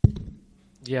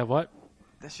Yeah, what?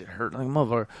 that shit hurt like a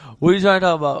motherfucker. What are you trying to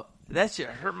talk about? That shit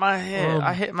hurt my head.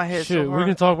 I hit my head Shoot, so we hard.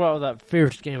 can talk about that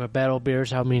fierce game of Battle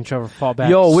Beers, how me and Trevor fought back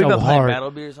Yo, we've so been playing hard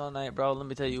Battle Beers all night, bro. Let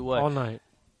me tell you what. all night.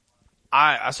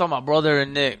 I saw my brother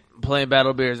and Nick playing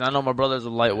Battle Beers. I know my brother's a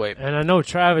lightweight. And I know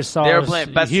Travis saw They were us.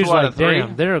 playing best He was two out like, of 3.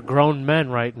 damn, they're grown men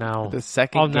right now. The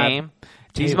second on that game,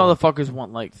 these table. motherfuckers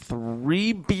want like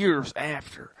 3 beers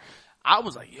after. I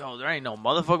was like, yo, there ain't no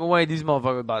motherfucking way these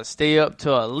motherfuckers about to stay up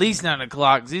till at least 9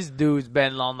 o'clock. These dudes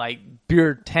been on like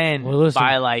beer 10 Well, listen.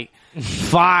 by like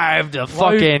 5 to Why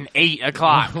you- fucking 8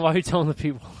 o'clock. Why are you telling the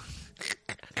people?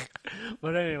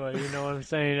 But anyway, you know what I'm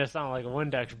saying? That sounds like a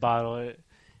Windex bottle.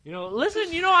 Listen,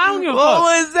 I don't give a What fuck.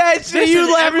 was that shit? This You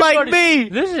is laugh like everybody's- me.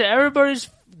 This is everybody's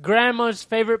grandma's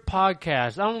favorite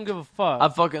podcast. I don't give a fuck. I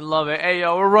fucking love it. Hey,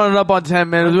 yo, we're running up on 10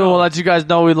 minutes. I We know. want to let you guys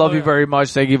know we love Oh, you yeah. very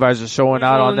much. Thank you guys for showing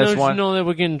out on this one. You know that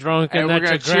we're getting drunk Hey, and we're that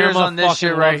gonna your cheers grandma on this fucking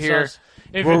shit right loves here. us.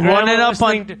 If We're your grandma running up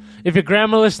listening on- to- if your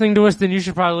grandma listening to us, then you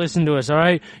should probably listen to us, all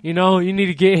right? You need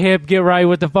to get hip, get right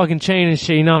with the fucking chain and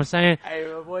shit, you know what I'm saying? Hey,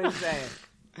 what are you saying?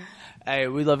 Hey,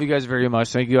 we love you guys very much.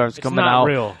 Thank you guys for It's coming not out.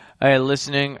 real. Hey,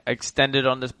 listening, extended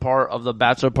on this part of the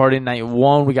Bachelor Party Night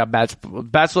 1. We got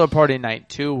Bachelor Party Night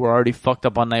 2. We're already fucked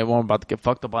up on Night 1. We're about to get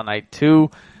fucked up on Night 2.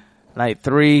 Night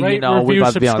 3, Rate, we're review,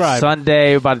 about to be on subscribe.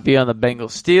 Sunday. We're about to be on the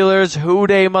Bengals Steelers. Who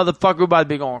day, motherfucker. We're about to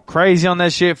be going crazy on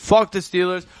that shit. Fuck the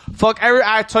Steelers.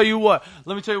 I tell you what.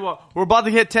 Let me tell you what. We're about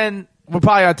to hit 10 We're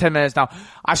probably on 10 minutes now.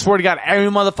 I swear to God, every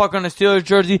motherfucker on the Steelers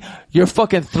jersey, your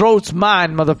fucking throat's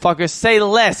mine, motherfucker. Say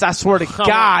less. I swear to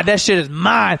God, that shit is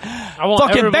mine.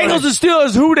 Fucking Bengals and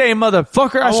Steelers, who they,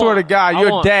 motherfucker? I swear to God,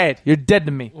 you're dead. You're dead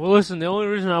to me. Well, listen, the only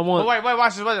reason I want... Wait,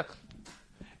 watch this.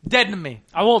 Dead to me.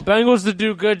 I want Bengals to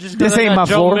do good just because I got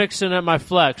Joe Mixon at my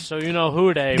flex, so you know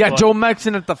who they. You got Joe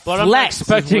Mixon at the flex. But I'm not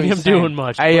expecting him doing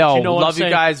much. Hey, yo, you know love you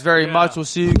guys very much. We'll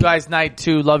see you guys night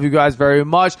 2. Love you guys very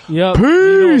much. Yep.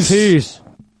 Peace. Peace.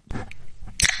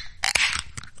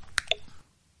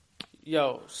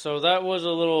 Yo, so that was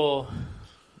a little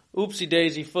oopsie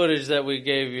daisy footage that we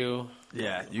gave you.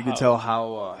 Yeah, you can tell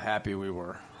how happy we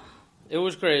were. It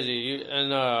was crazy,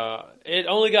 and it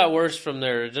only got worse from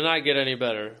there. It did not get any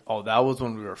better. Oh, that was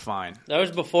when we were fine. That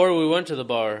was before we went to the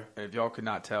bar. If y'all could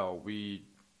not tell, we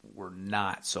were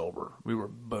not sober. We were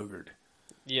boogered.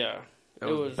 Yeah. It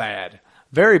was bad.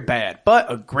 Very bad,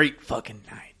 but a great fucking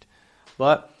night.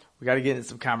 But we got to get in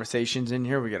some conversations in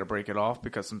here. We got to break it off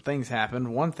because some things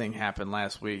happened. One thing happened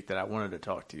last week that I wanted to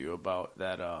talk to you about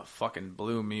that fucking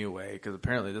blew me away because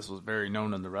apparently this was very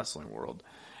known in the wrestling world.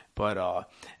 But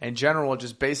in general,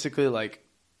 just basically like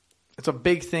it's a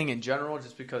big thing in general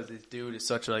just because this dude is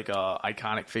such like a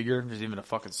iconic figure. There's even a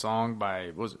fucking song by,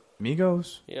 what was it,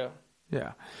 Migos? Yeah.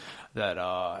 Yeah.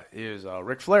 That is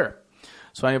Ric Flair.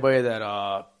 So anybody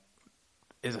that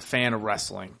is a fan of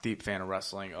wrestling, deep fan of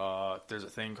wrestling, there's a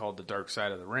thing called The Dark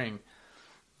Side of the Ring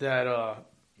that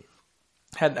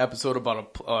had an episode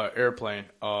about an airplane.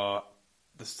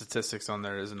 The statistics on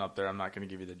there isn't up there. I'm not going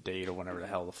to give you the date or whenever the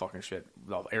hell the fucking shit,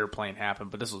 the airplane happened.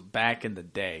 But this was back in the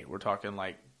day. We're talking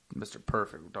like Mr.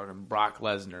 Perfect. We're talking Brock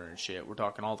Lesnar and shit. We're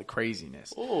talking all the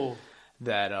craziness. Ooh.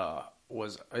 That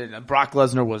was Brock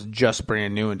Lesnar was just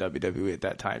brand new in WWE at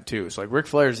that time too. So like Ric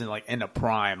Flair's in a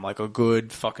prime, like a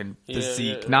good fucking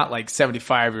physique, not like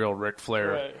 75-year-old Ric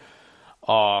Flair. Right.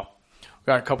 We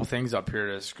got a couple things up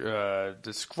here to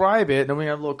describe it, and then we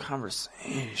had a little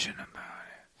conversation about it.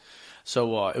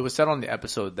 So it was said on the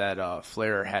episode that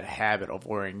Flair had a habit of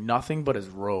wearing nothing but his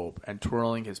robe and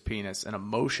twirling his penis in a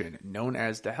motion known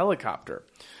as the helicopter.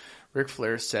 Ric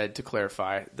Flair said, to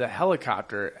clarify, the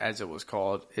helicopter, as it was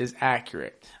called, is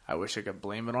accurate. I wish I could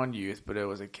blame it on youth, but it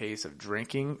was a case of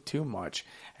drinking too much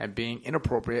and being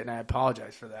inappropriate, and I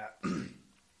apologize for that.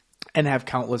 And have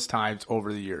countless times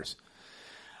over the years.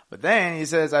 But then he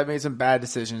says, I've made some bad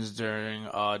decisions during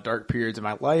dark periods of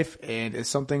my life, and it's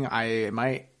something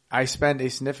I spent a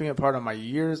significant part of my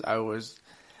years. I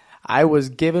was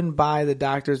given by the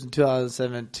doctors in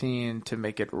 2017 to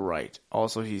make it right.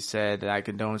 Also, he said that I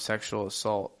condone sexual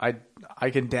assault.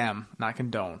 I condemn, not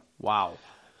condone. Wow.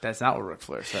 That's not what Ric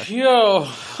Flair said. Yo. I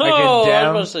was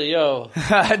about to say yo.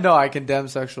 No, I condemn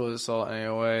sexual assault in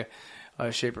any way,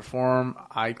 shape, or form.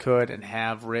 I could and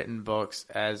have written books,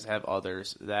 as have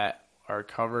others, that have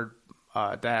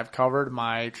covered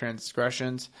my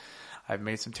transgressions. I've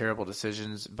made some terrible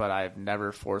decisions, but I've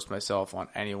never forced myself on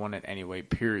anyone in any way,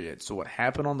 period. So what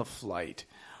happened on the flight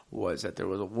was that there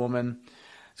was a woman,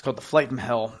 it's called the Flight from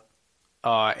Hell,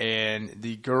 and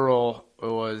the girl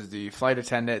was the flight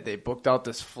attendant. They booked out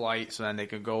this flight so then they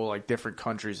could go like different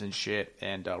countries and shit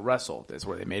and wrestle. That's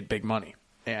where they made big money.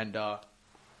 And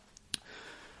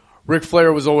Ric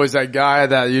Flair was always that guy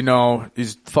that,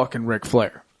 he's fucking Ric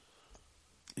Flair.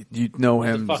 You know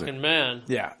him. He's a fucking man.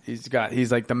 Yeah,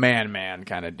 he's like the man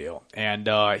kind of deal. And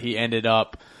he ended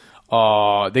up,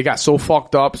 they got so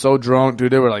fucked up, so drunk,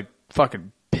 dude. They were like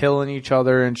fucking pilling each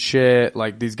other and shit.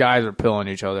 Like these guys are pilling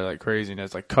each other like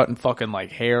craziness, like cutting fucking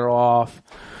like hair off.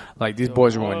 Like these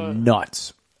boys are going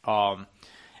nuts.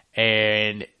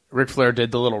 And Ric Flair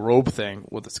did the little robe thing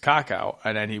with his cock out,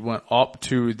 and then he went up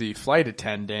to the flight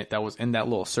attendant that was in that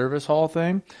little service hall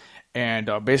thing. And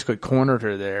basically cornered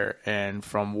her there, and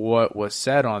from what was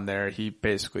said on there, he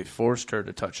basically forced her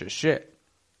to touch his shit.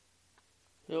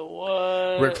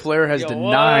 What? Ric Flair has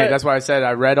denied. That's why I said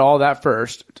I read all that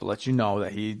first to let you know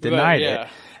that he denied it.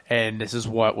 And this is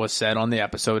what was said on the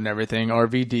episode and everything.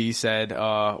 RVD said,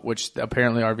 which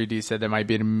apparently RVD said there might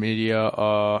be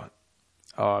media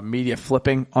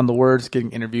flipping on the words,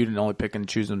 getting interviewed and only picking and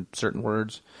choosing certain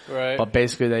words. Right. But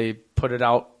basically they put it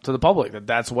out to the public that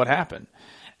that's what happened.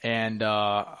 And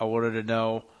I wanted to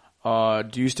know,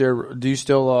 do you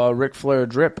still Ric Flair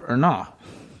drip or not?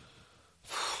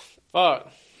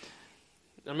 Fuck.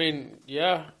 I mean,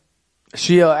 yeah.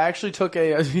 She actually took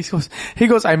he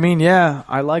goes, I mean, yeah,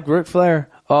 I like Ric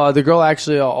Flair. The girl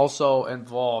actually also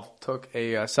involved took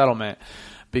a settlement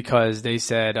because they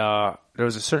said there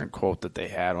was a certain quote that they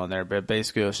had on there, but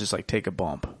basically it was just like, take a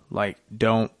bump. Like,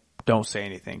 don't say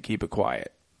anything. Keep it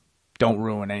quiet. Don't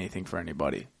ruin anything for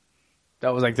anybody.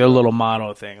 That was like their little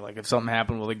motto thing. Like if something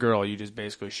happened with a girl, you just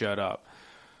basically shut up.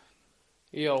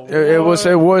 Yo, It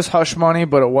was hush money,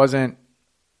 but it wasn't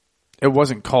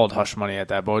called hush money at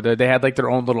that point. They had like their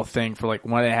own little thing for like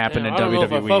when it happened in WWE. I don't know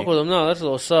if I fuck with him. No, that's a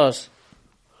little sus.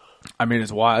 I mean,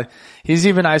 it's wild.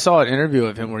 I saw an interview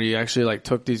of him where he actually like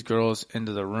took these girls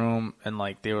into the room and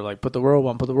like they were like, put the robe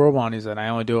on. He said, I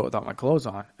only do it without my clothes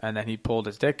on. And then he pulled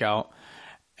his dick out.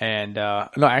 And, no,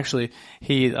 actually,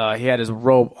 he had his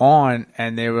robe on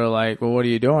and they were like, well, what are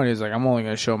you doing? He's like, I'm only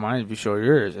going to show mine if you show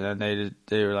yours. And then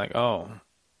they were like, oh,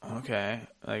 okay.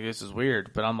 Like, this is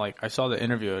weird. But I'm like, I saw the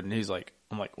interview and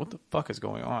I'm like, what the fuck is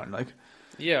going on? Like,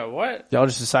 yeah, what? Y'all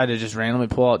just decided to just randomly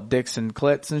pull out dicks and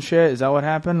clits and shit? Is that what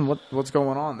happened? What's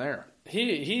going on there?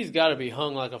 He's got to be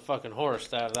hung like a fucking horse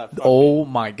to have that fucking... Oh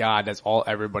my God, that's all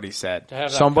everybody said. To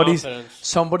have that confidence.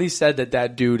 Somebody said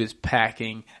that dude is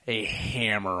packing a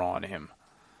hammer on him.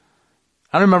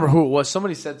 I don't remember who it was.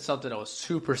 Somebody said something that was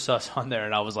super sus on there,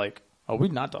 and I was like, are we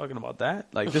not talking about that?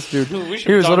 Like, this dude, he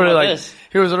was literally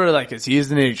like, because he's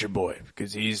the nature boy,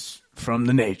 because he's from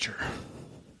the nature.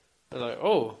 I was like,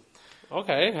 oh...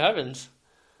 Okay, heavens.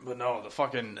 But no,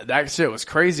 that shit was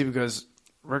crazy because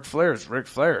Ric Flair is Ric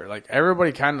Flair. Like,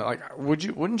 everybody kind of, like,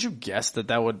 wouldn't you guess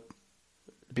that would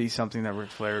be something that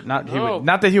Ric Flair, not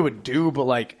that he would do, but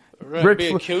like, be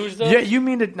accused of? Yeah, you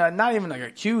mean it, not even like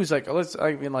accused, like,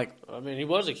 I mean, he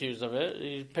was accused of it.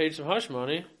 He paid some hush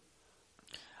money.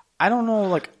 I don't know,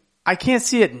 like, I can't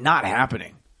see it not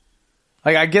happening.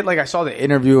 Like, I saw the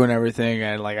interview and everything,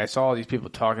 and like, I saw all these people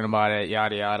talking about it,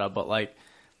 yada, yada, but like,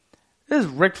 this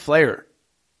is Ric Flair.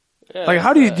 Yeah, like,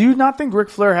 how do you not think Ric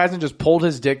Flair hasn't just pulled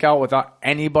his dick out without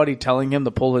anybody telling him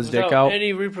to pull his dick out?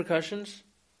 Any repercussions?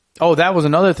 Oh, that was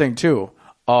another thing too.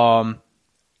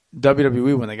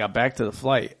 WWE, when they got back to the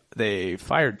flight, they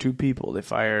fired 2 people. They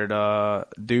fired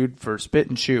dude for spit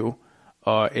and chew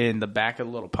in the back of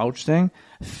the little pouch thing,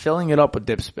 filling it up with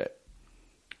dip spit.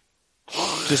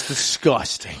 Just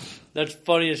disgusting. That's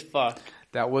funny as fuck.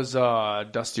 That was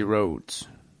Dusty Rhodes.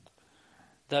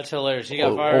 That's hilarious. He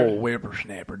got fired? Oh,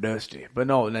 whippersnapper Dusty. But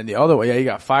no, and then the other one, he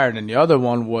got fired. And the other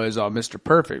one was Mr.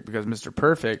 Perfect, because Mr.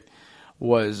 Perfect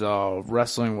was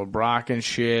wrestling with Brock and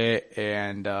shit,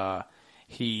 and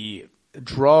he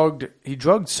drugged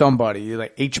somebody,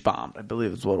 like H-bombed, I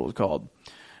believe is what it was called.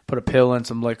 Put a pill in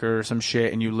some liquor or some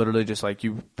shit, and you literally just like,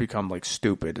 you become like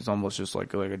stupid. It's almost just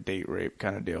like a date rape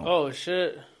kind of deal. Oh,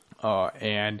 shit.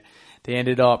 And they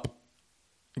ended up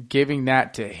giving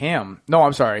that to him. No,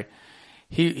 I'm sorry.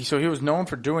 So he was known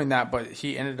for doing that, but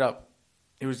he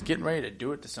was getting ready to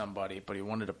do it to somebody, but he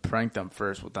wanted to prank them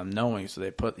first with them knowing. So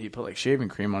he put like shaving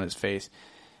cream on his face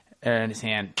and his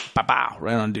hand, pow,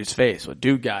 right on dude's face. So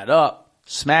dude got up,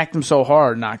 smacked him so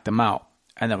hard, knocked him out.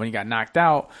 And then when he got knocked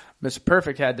out, Mr.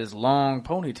 Perfect had this long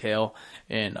ponytail,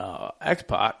 and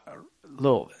X-Pac,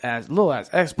 little ass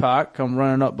X-Pac, come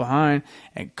running up behind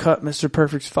and cut Mr.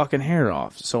 Perfect's fucking hair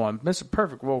off. So when Mr.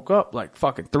 Perfect woke up like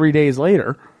fucking 3 days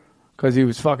later, because he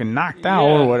was fucking knocked out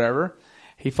or whatever,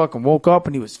 he fucking woke up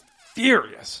and he was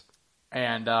furious.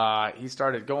 And he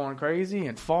started going crazy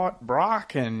and fought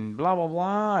Brock and blah, blah,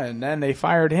 blah. And then they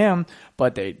fired him,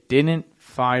 but they didn't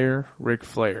fire Ric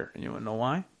Flair. And you want to know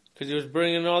why? Because he was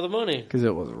bringing in all the money. Because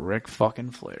it was Ric fucking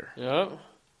Flair. Yep.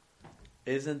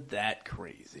 Isn't that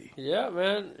crazy? Yeah,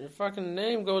 man. Your fucking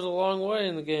name goes a long way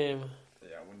in the game.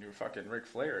 Yeah, when you're fucking Ric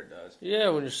Flair, it does. Yeah,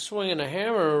 when you're swinging a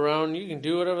hammer around, you can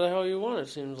do whatever the hell you want, it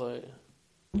seems like.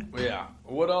 Yeah.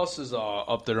 What else is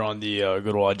up there on the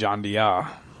good old John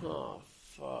Dia? Oh,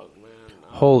 fuck, man.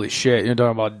 Holy shit. You're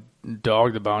talking about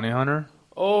Dog the Bounty Hunter?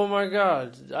 Oh, my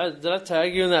God. Did I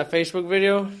tag you in that Facebook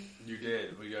video? You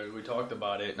did. We talked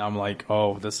about it, and I'm like,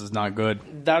 oh, this is not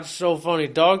good. That's so funny.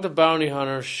 Dog the Bounty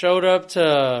Hunter showed up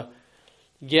to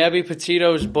Gabby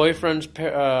Petito's boyfriend's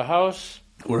house.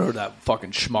 Whatever that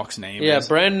fucking schmuck's name is. Yeah,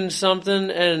 Brandon something,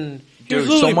 and he was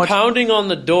literally pounding on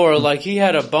the door like he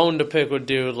had a bone to pick with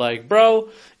dude. Like, bro,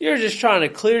 you're just trying to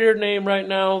clear your name right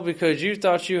now because you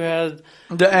thought you had...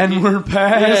 The N-word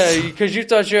pass? Yeah, because you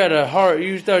thought you had a heart.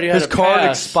 You thought you had his a pass. His card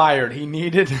expired. He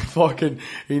needed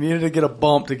to get a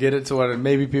bump to get it so that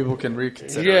maybe people can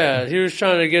reconsider. Yeah, he was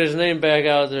trying to get his name back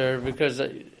out there because,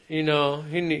 you know,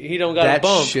 he don't got a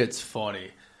bump. That shit's funny.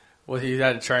 Well, he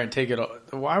had to try and take it off.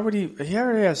 Why would he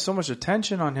already has so much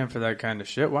attention on him for that kind of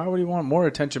shit. Why would he want more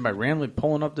attention by randomly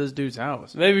pulling up this dude's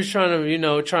house? Maybe he's trying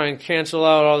to, try and cancel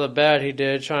out all the bad he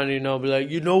did. Trying to, be like,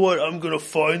 you know what? I'm going to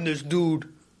find this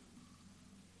dude.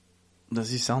 Does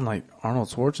he sound like Arnold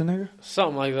Schwarzenegger?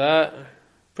 Something like that.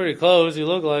 Pretty close. He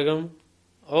looked like him.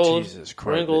 Old. Jesus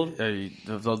Christ. Wrinkled.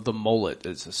 The mullet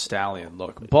is a stallion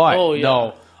look. But,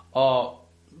 no.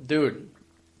 Dude.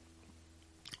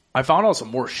 I found out some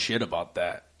more shit about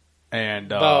that. And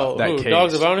About that who? case.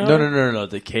 Dog the Bounty Hunter? No,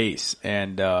 the case.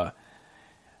 And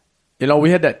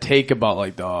we had that take about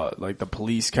like the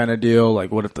police kind of deal.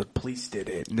 Like, what if the police did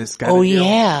it? And this kind of deal.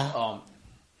 yeah.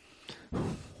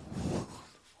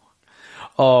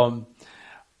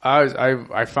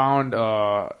 I found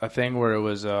a thing where it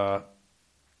was the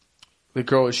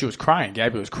girl, she was crying.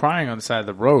 Gabby was crying on the side of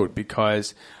the road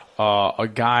because a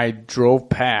guy drove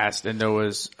past and there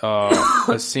was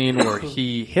a scene where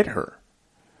he hit her.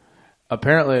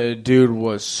 Apparently, a dude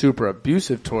was super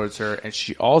abusive towards her, and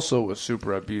she also was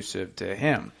super abusive to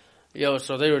him. Yo,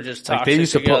 so they were just toxic Like, they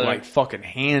used to together. put, like, fucking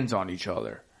hands on each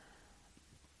other.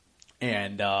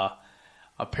 And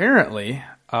apparently,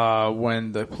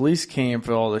 when the police came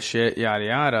for all the shit,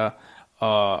 yada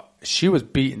yada, she was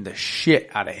beating the shit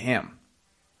out of him.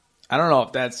 I don't know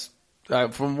if that's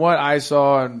from what I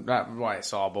saw, and not what I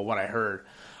saw, but what I heard.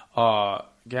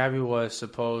 Gabby was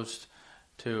supposed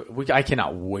to. I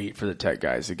cannot wait for the tech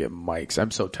guys to get mics. I'm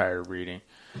so tired of reading.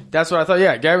 That's what I thought.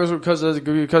 Yeah, Gabby was because of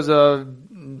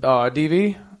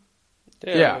DV.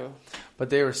 Yeah,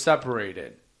 but they were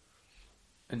separated.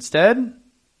 Instead,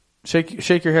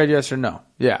 shake your head, yes or no.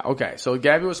 Yeah, okay. So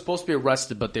Gabby was supposed to be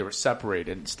arrested, but they were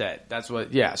separated instead. That's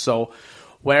what. Yeah. So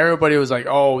when everybody was like,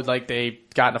 "Oh, like they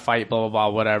got in a fight, blah blah blah,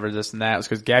 whatever, this and that," it was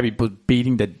because Gabby was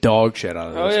beating the dog shit out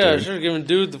of this yeah, dude. she was giving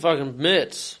dude the fucking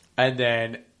mitts. And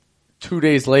then 2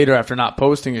 days later, after not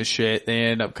posting his shit, they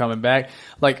ended up coming back.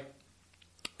 Like,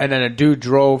 and then a dude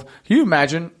drove. Can you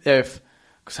imagine if?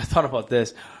 Because I thought about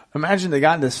this. Imagine they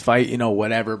got in this fight,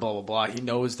 whatever, blah blah blah. He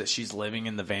knows that she's living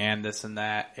in the van, this and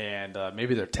that, and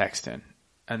maybe they're texting,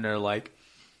 and they're like,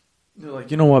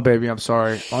 you know what, baby, I'm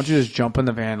sorry. Why don't you just jump in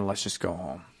the van and let's just go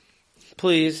home,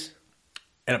 Please.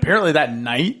 And apparently that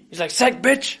night, He's like, "Psych,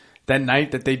 bitch." that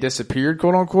night that they disappeared,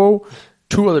 quote unquote,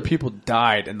 2 other people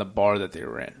died in the bar that they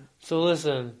were in. So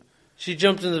listen, she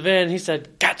jumped in the van. He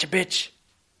said, "Gotcha, bitch."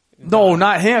 No,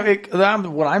 not him.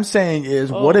 What I'm saying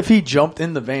is, what if he jumped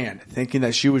in the van thinking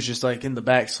that she was just like in the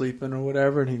back sleeping or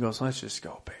whatever, and he goes, "Let's just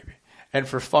go, baby." And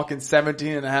for fucking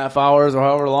 17 and a half hours or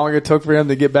however long it took for him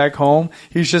to get back home,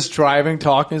 he's just driving,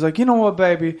 talking. He's like, "You know what,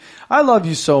 baby? I love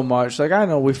you so much. Like, I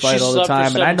know we fight She all the slept for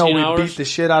time, and I know 17 we hours? beat the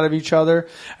shit out of each other."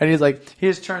 And he's like, he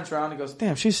just turns around and goes,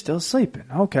 "Damn, she's still sleeping.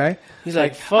 Okay." He's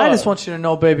like, "Fuck." "I just want you to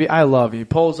know, baby, I love you." He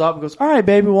pulls up and goes, "All right,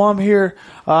 baby, well, I'm here.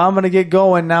 I'm going to get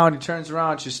going now." And he turns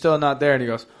around. She's still not there. And he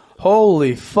goes,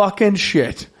 "Holy fucking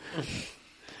shit."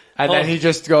 And then he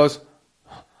just goes,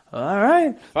 "All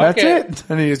right, Fuck that's it." it."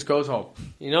 And he just goes home.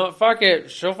 You know what? Fuck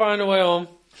it. She'll find a way home.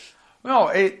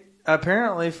 No,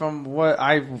 apparently from what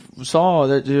I saw,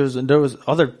 that there was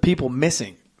other people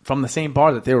missing from the same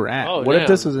bar that they were at. Oh, what if damn.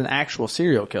 this was an actual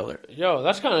serial killer? Yo,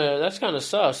 that's kind of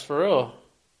sus for real.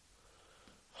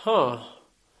 Huh?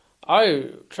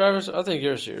 Travis, I think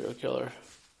you're a serial killer.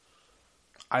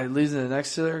 Leads in the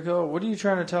next serial killer. What are you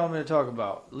trying to tell me to talk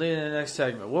about? Lead in the next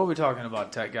segment. What are we talking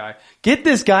about, tech guy? Get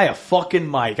this guy a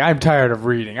fucking mic. I'm tired of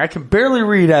reading. I can barely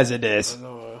read as it is.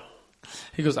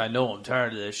 He goes, "I know, I'm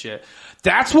tired of this shit."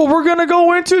 That's what we're gonna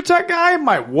go into, tech guy?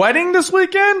 My wedding this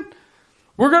weekend?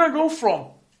 We're gonna go from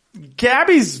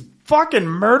Gabby's fucking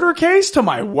murder case to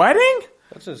my wedding?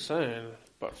 That's insane.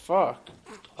 But fuck.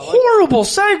 Horrible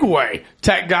segue,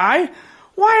 tech guy.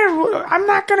 Why? I'm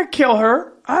not gonna kill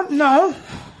her. No.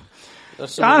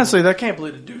 Honestly, I can't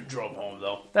believe the dude drove home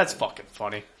though. That's fucking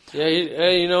funny. Yeah,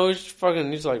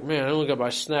 he's like, "Man, I only got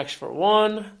my snacks for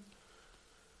one."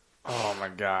 Oh my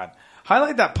god.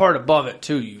 Highlight that part above it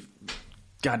too, you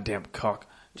goddamn cuck.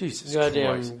 Jesus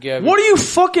Goddamn Christ. Gabby. What are you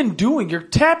fucking doing? You're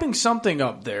tapping something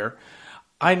up there.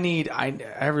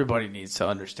 Everybody needs to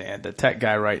understand that tech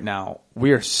guy right now,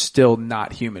 we are still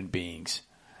not human beings.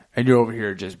 And you're over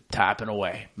here just tapping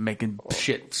away, making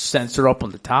shit censor up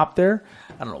on the top there.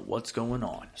 I don't know what's going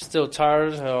on. Still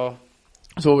tired as hell.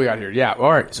 So what we got here? Yeah, all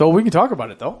right. So we can talk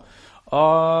about it though.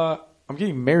 I'm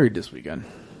getting married this weekend.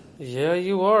 Yeah,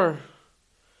 you are.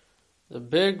 The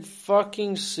big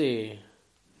fucking C.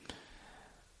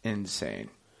 Insane.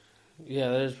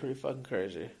 Yeah, that is pretty fucking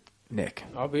crazy. Nick,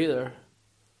 I'll be there.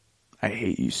 I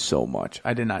hate you so much.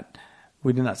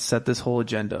 We did not set this whole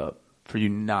agenda up for you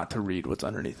not to read what's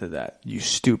underneath of that. You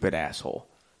stupid asshole.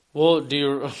 Well,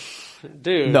 dude.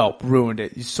 No, ruined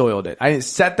it. You soiled it. I didn't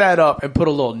set that up and put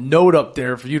a little note up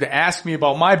there for you to ask me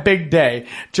about my big day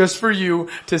just for you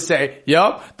to say,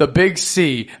 "Yup, the big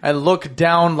C," and look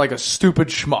down like a stupid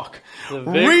schmuck.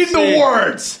 Read the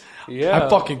words. Yeah. I'm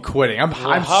fucking quitting. I'm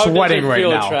how did sweating you right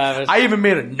feel, now. Travis? I even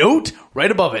made a note right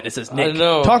above it. It says, Nick,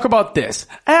 know. talk about this.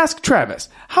 Ask Travis,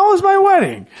 how was my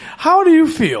wedding? How do you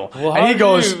feel? Well, and he how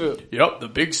goes, do you- yep, the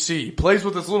big C. He plays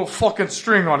with this little fucking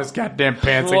string on his goddamn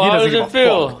pants. Well, like, he how doesn't does give it a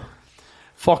feel? fuck.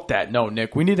 Fuck that. No,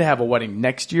 Nick, we need to have a wedding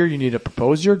next year. You need to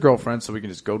propose to your girlfriend so we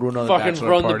can just go to another Fucking bachelor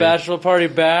run party the bachelor party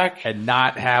back. and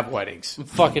not have weddings. I'm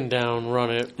fucking down. Run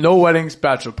it. No weddings,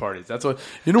 bachelor parties. That's what,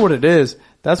 you know what it is?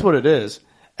 That's what it is.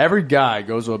 Every guy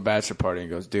goes to a bachelor party and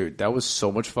goes, dude, that was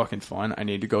so much fucking fun. I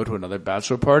need to go to another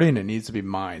bachelor party and it needs to be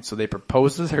mine. So they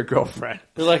propose to their girlfriend.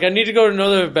 They're like, I need to go to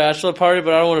another bachelor party,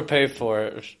 but I don't want to pay for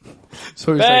it.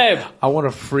 So he's Babe. like, I want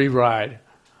a free ride.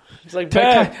 It's like,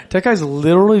 babe. That guy's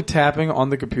literally tapping on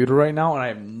the computer right now and I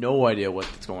have no idea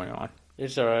what's going on.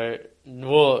 It's alright.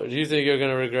 Well, do you think you're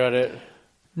going to regret it?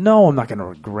 No, I'm not going to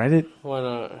regret it. Why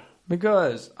not?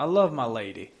 Because I love my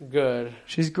lady. Good.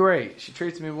 She's great. She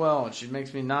treats me well, and she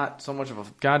makes me not so much of a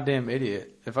goddamn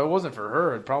idiot. If I wasn't for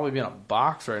her, I'd probably be in a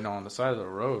box right now on the side of the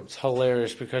road. It's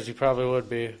hilarious because you probably would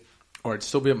be. Or I'd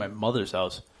still be at my mother's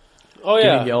house. Oh,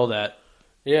 Getting yeah. yelled at.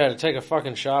 Yeah, to take a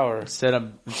fucking shower. Instead,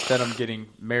 I'm getting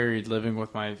married, living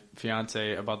with my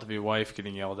fiance, about to be wife,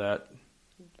 getting yelled at.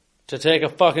 To take a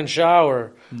fucking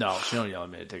shower. No, she don't yell at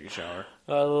me to take a shower.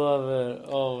 I love it.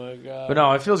 Oh, my God. But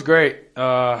no, it feels great.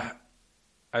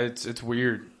 It's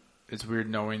weird. It's weird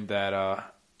knowing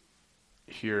that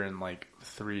here in like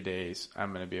 3 days,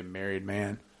 I'm going to be a married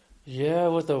man. Yeah,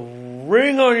 with a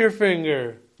ring on your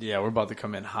finger. Yeah, we're about to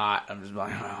come in hot. I'm just like,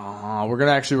 we're going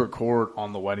to actually record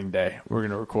on the wedding day. We're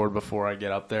going to record before I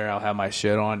get up there. I'll have my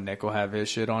shit on. Nick will have his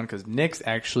shit on because Nick's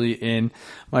actually in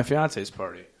my fiance's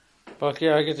party. Fuck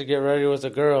yeah, I get to get ready with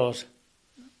the girls.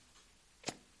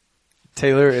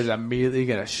 Taylor is immediately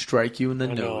going to strike you in the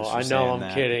I nose. know, for I'm saying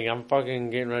that. kidding. I'm fucking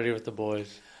getting ready with the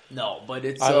boys. No, but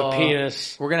it's... I have a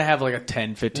penis. We're going to have like a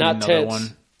 10, 15, Not another tits.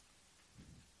 one.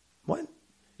 What?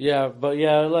 Yeah, but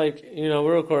yeah, like, you know,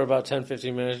 we'll record about 10,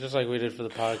 15 minutes, just like we did for the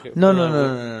podcast.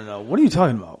 No. What are you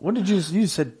talking about? What did you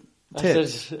said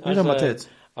tits. You're talking about tits.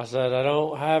 I said, I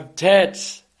don't have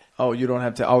tits. Oh, you don't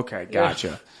have to. Okay,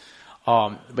 gotcha.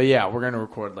 But yeah, we're gonna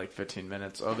record like 15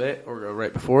 minutes of it, or go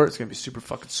right before. It's gonna be super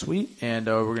fucking sweet, and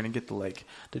we're gonna get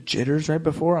the jitters right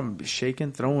before. I'm gonna be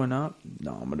shaking, throwing up.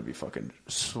 No, I'm gonna be fucking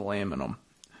slamming them.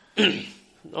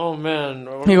 Oh, man.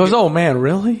 He goes, "Oh man,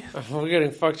 really?" We're getting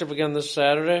fucked up again this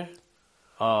Saturday?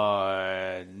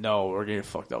 No, we're getting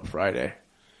fucked up Friday.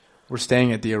 We're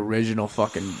staying at the original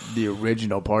party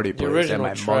place at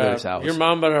my mother's house. Your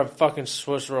mom better have fucking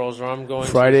Swiss rolls, or I'm going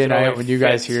Friday to throw night, a when you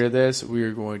guys fit. hear this, we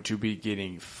are going to be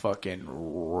getting fucking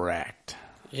wrecked.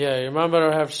 Yeah, your mom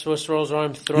better have Swiss rolls, or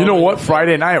I'm throwing. You know what? a fit.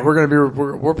 Friday night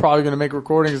we're probably gonna make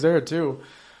recordings there too.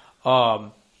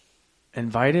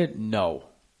 Invited? No.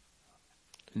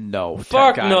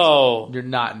 Fuck guys, no. You're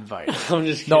not invited. I'm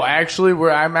just kidding. No, actually,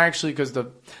 I'm actually because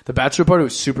the bachelor party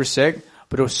was super sick,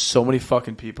 but there was so many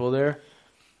fucking people there.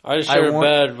 I just share a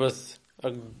bed with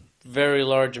a very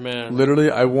large man.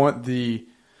 Literally, I want a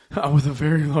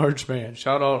very large man.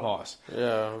 Shout out Hoss.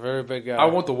 Yeah, a very big guy. I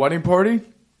want the wedding party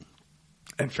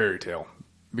and Fairy Tale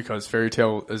because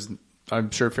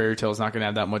I'm sure Fairy Tale is not going to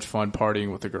have that much fun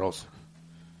partying with the girls.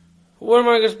 What am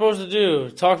I supposed to do?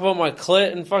 Talk about my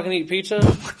clit and fucking eat pizza?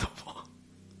 What the fuck?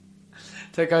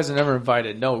 Tech guys are never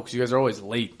invited. No, because you guys are always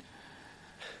late.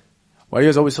 Why are you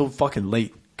guys always so fucking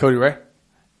late? Cody Ray,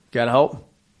 gotta help?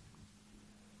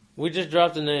 We just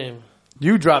dropped a name.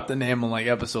 You dropped the name on like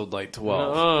episode like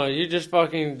 12. You just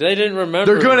fucking... They didn't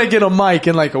remember. They're gonna get a mic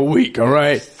in like a week,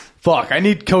 alright? Fuck, I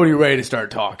need Cody Ray to start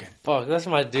talking. Fuck, that's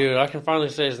my dude. I can finally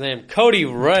say his name. Cody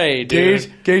Ray,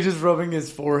 dude. Gage is rubbing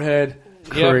his forehead.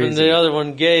 Crazy. Yep, and the other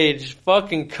one, Gage.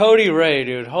 Fucking Cody Ray,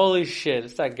 dude. Holy shit.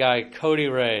 It's that guy, Cody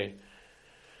Ray.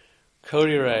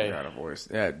 Cody Ray. You got a voice.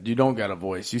 Yeah, you don't got a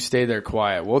voice. You stay there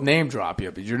quiet. We'll name drop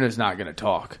you, but you're just not going to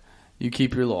talk. You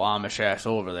keep your little Amish ass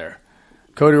over there.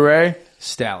 Cody Ray,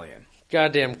 Stallion.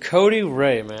 Goddamn Cody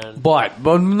Ray, man. But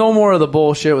no more of the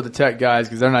bullshit with the tech guys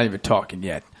because they're not even talking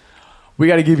yet. We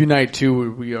got to give you night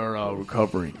 2. We are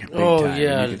recovering big time.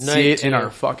 Yeah, you can night see it 2. in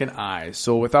our fucking eyes.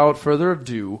 So without further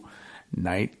ado,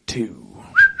 night 2.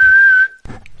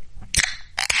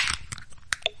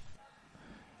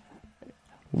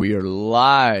 We are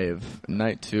live.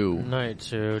 Night 2. Night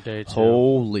 2, day 2.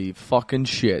 Holy fucking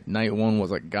shit. Night 1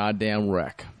 was a goddamn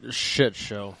wreck. Shit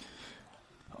show.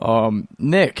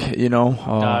 Nick,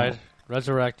 Died.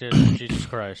 Resurrected. Jesus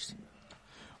Christ.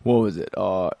 What was it?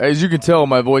 As you can tell,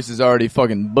 my voice is already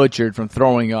fucking butchered from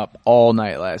throwing up all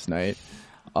night last night.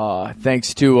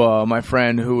 Thanks to my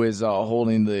friend who is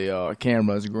holding the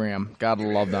cameras, Graham. Gotta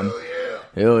love them.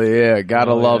 Hell yeah,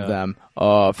 gotta love them.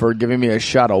 For giving me a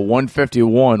shot of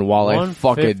 151 while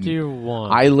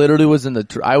I literally was in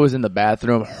the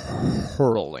bathroom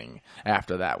hurling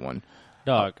after that one.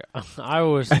 Dog, I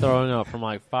was throwing up from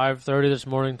like 5:30 this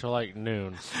morning to like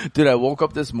noon. Dude, I woke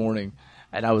up this morning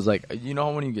and I was like, you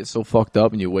know when you get so fucked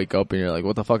up and you wake up and you're like,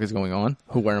 what the fuck is going on?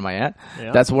 Where am I at?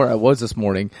 Yeah. That's where I was this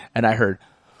morning, and I heard,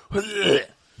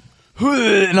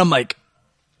 and I'm like,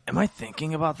 am I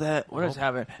thinking about that? What is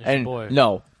happening? And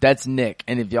no, that's Nick.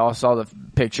 And if y'all saw the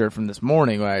picture from this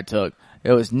morning where I took,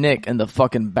 it was Nick in the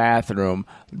fucking bathroom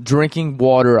drinking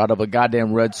water out of a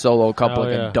goddamn red Solo cup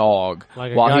a dog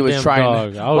while he was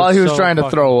trying to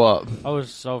throw up. I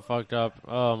was so fucked up.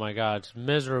 Oh my god, it's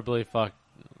miserably fucked.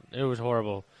 It was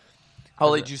horrible. How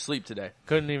late did you sleep today?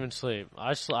 Couldn't even sleep.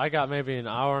 I got maybe an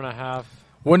hour and a half.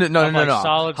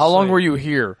 No. How long were you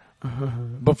here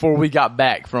before we got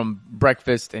back from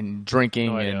breakfast and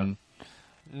drinking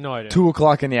No idea.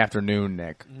 2:00 in the afternoon,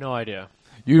 Nick? No idea.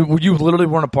 You literally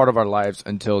weren't a part of our lives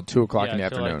until 2:00 in the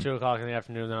afternoon. Like 2:00 in the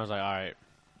afternoon. Then I was like, all right.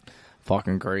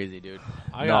 Fucking crazy, dude.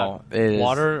 I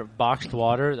got boxed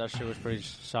water. That shit was pretty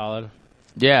solid.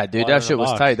 Yeah, dude, that shit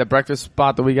was tight. The breakfast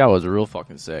spot that we got was real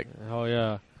fucking sick. Oh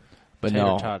yeah. But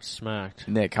Tater tots smacked.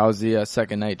 Nick, how's the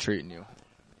second night treating you?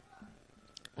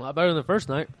 A lot better than the first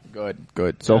night.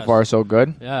 Good. So far, so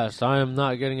good? Yes, I am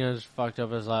not getting as fucked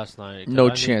up as last night. No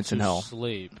chance in hell.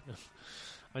 Sleep.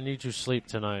 I need to sleep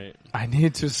tonight.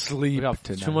 We got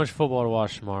tonight. Too much football to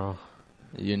watch tomorrow.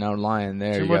 You're not lying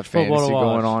there. Too you much got fantasy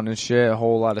football going on and shit. A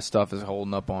whole lot of stuff is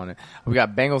holding up on it. We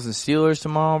got Bengals and Steelers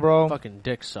tomorrow, bro. Fucking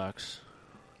dick sucks.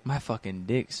 My fucking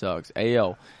dick sucks.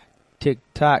 Ayo,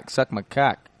 TikTok, suck my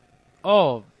cock.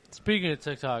 Oh, speaking of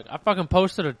TikTok, I fucking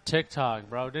posted a TikTok,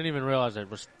 bro. Didn't even realize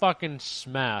it was fucking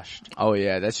smashed. Oh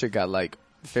yeah, that shit got like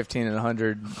 15 and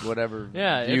 100 whatever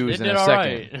views it in did a all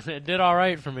second. Right. It did all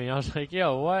right for me. I was like,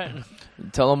 yo, what?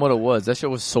 Tell them what it was. That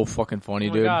shit was so fucking funny,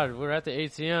 dude. Oh my god, we're at the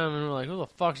ATM and we're like, who the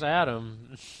fuck's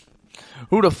Adam?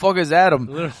 Who the fuck is Adam?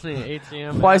 Literally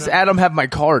ATM. Why does Adam have my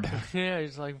card? Yeah,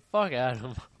 he's like, fuck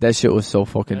Adam. That shit was so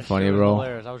fucking funny, bro.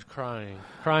 Hilarious. I was crying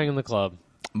in the club.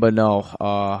 But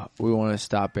no, we want to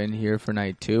stop in here for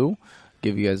night 2,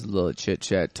 give you guys a little chit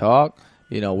chat talk.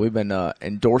 You know, we've been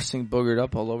endorsing Boogered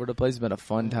Up all over the place. It's been a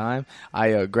fun time.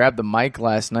 I grabbed the mic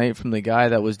last night from the guy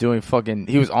that was doing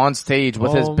he was on stage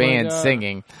with his band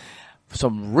singing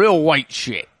some real white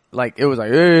shit. Like, it was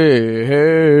like,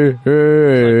 hey.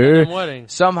 Like wedding.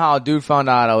 Somehow, dude found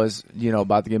out I was,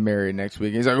 about to get married next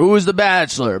week. He's like, who's the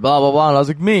bachelor? Blah, blah, blah. And I was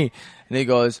like, me. And he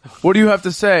goes, what do you have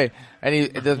to say?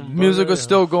 And the music was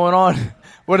still going on.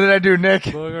 What did I do, Nick?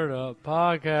 Boogered Up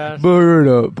Podcast.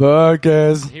 Boogered Up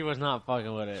Podcast. He was not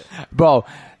fucking with it. Bro,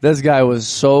 this guy was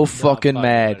so fucking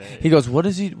mad. He goes, what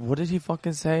did he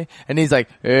fucking say? And he's like,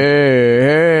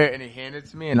 hey. And he handed it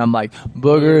to me, and I'm like,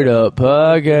 Boogered Up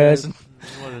Podcast.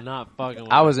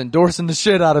 I was endorsing the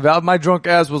shit out of it. My drunk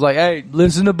ass was like, hey,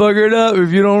 listen to Boogered Up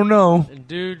if you don't know. And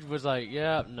dude was like,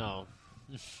 yeah, no.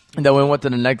 And then we went to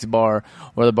the next bar,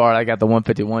 where the bar I got the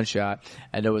 151 shot,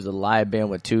 and there was a live band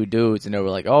with 2 dudes, and they were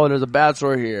like, oh, there's a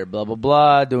bachelor here, blah, blah,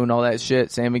 blah, doing all that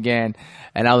shit, same again.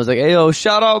 And I was like, hey, yo,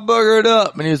 shout out Boogered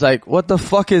Up. And he was like, what the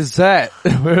fuck is that?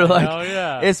 We were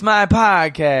like, it's my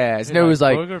podcast. And it was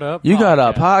like, you got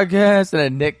a podcast? And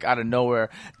then Nick out of nowhere,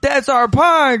 that's our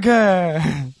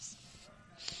podcast.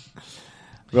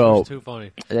 Bro, it was too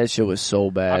funny. That shit was so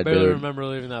bad, I barely remember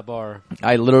leaving that bar.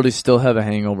 I literally still have a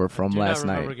hangover from last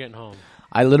night. I remember getting home.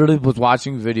 I literally was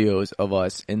watching videos of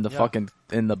us in the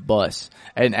in the bus.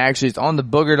 And actually, it's on the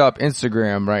Boogered Up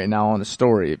Instagram right now on the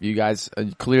story. If you guys,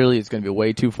 clearly it's going to be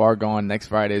way too far gone. Next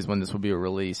Friday is when this will be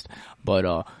released.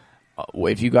 But,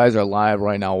 if you guys are live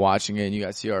right now watching it and you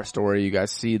guys see our story, you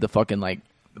guys see the fucking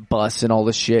bus and all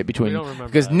the shit between,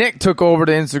 because Nick took over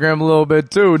the Instagram a little bit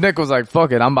too. Nick was like,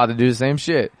 fuck it, I'm about to do the same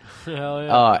shit. Hell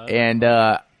yeah.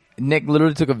 And Nick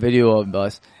literally took a video of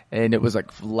us, and it was like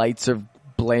lights are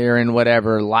blaring,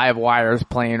 whatever, live wires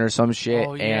playing or some shit.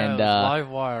 Oh, yeah, and live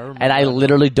wire. And I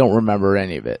literally don't remember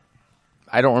any of it.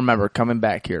 I don't remember coming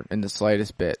back here in the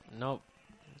slightest bit. Nope.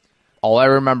 All I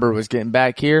remember was getting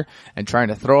back here and trying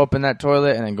to throw up in that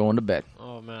toilet and then going to bed.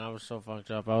 Oh man, I was so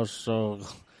fucked up.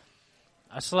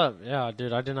 I slept. Yeah,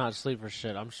 dude, I did not sleep for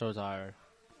shit. I'm so tired.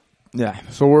 Yeah,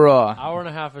 so we're hour and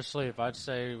a half of sleep. I'd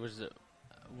say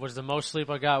was the most sleep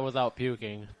I got without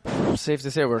puking. Safe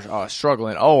to say we're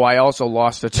struggling. Oh, I also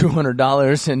lost the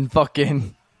 $200 in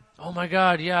fucking. Oh my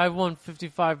god, yeah, I won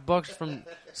 $55 from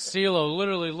CeeLo.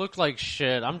 Literally looked like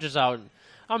shit. I'm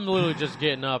I'm literally just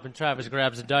getting up, and Travis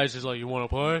grabs the dice. He's like, "You want to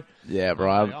play?" Yeah, bro.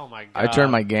 I'm like, oh my god! I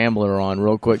turned my gambler on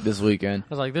real quick this weekend. I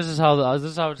was like, "This is how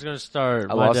it's gonna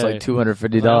start." I my lost day. like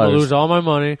 $250. I'm gonna lose all my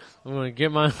money. I'm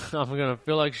gonna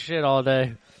feel like shit all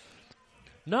day.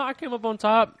 No, I came up on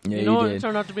top. Yeah, you know what? did. It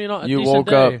turned out to be a You decent woke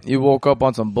day. up. You woke up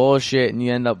on some bullshit, and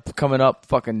you end up coming up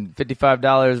fucking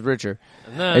 $55 richer.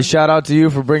 And then, Hey, shout out to you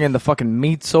for bringing the fucking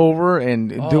meats over and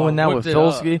doing that with whipped it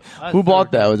up. Filski. I Who bought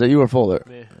threw- that? Was that you or Fuller?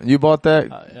 Me. You bought that?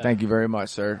 Yeah. Thank you very much,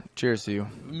 sir. Cheers to you.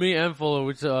 Me and Fuller,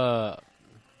 which I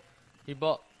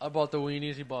bought the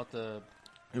weenies. He bought the.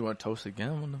 You want to toast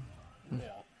again?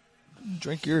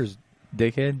 Drink yours,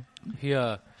 dickhead.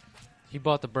 He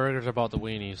bought the burgers. I bought the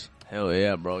weenies. Hell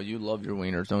yeah, bro. You love your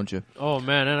wieners, don't you? Oh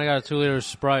man, and I got a 2 liter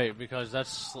Sprite because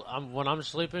when I'm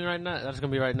sleeping right now. That's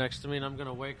gonna be right next to me, and I'm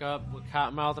gonna wake up with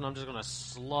cotton mouth, and I'm just gonna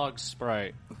slug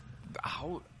Sprite.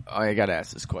 I gotta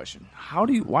ask this question.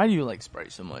 Why do you like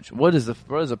Sprite so much? What is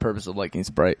the purpose of liking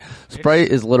Sprite? Sprite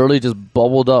is literally just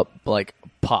bubbled up like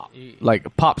pop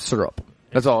syrup.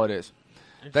 That's all it is.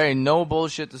 There ain't no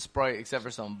bullshit to Sprite except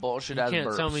for some bullshit You ass can't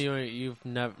burps. tell me you've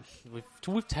never.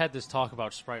 We've had this talk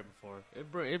about Sprite before.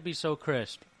 It'd be so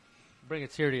crisp, bring a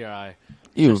tear to your eye.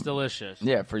 It's just delicious.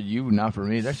 Yeah, for you, not for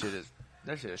me. That shit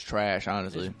is trash.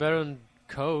 Honestly, It's better than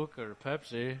Coke or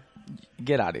Pepsi.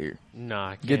 get out of here. Nah,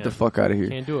 I can't. Get the fuck out of here.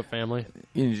 Can't do it, family.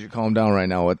 You need to calm down right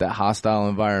now with that hostile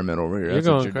environment over here. You're That's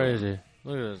what going you're crazy. doing.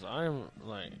 Look at this. I'm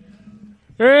like,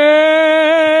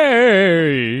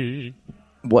 hey.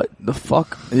 What the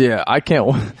fuck? Yeah, I can't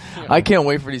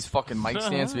wait for these fucking mic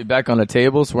stands to be back on the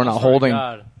table, so we're not holding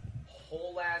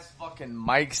whole ass fucking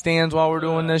mic stands while we're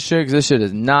doing this shit. Because this shit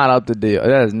is not up to deal.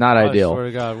 That is not ideal. I swear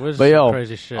to God, what's But yo,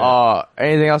 crazy shit?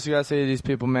 anything else you gotta say to these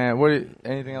people, man?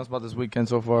 Anything else about this weekend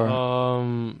so far?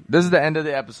 This is the end of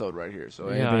the episode right here. So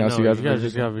anything else you guys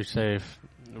just gotta be safe.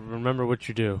 Remember what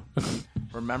you do.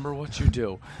 Remember what you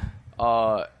do.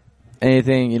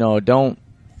 Anything,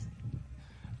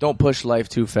 don't push life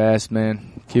too fast,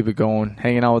 man. Keep it going.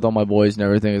 Hanging out with all my boys and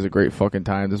everything is a great fucking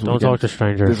time this weekend. Don't talk to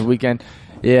strangers. This weekend.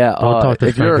 Yeah, talk to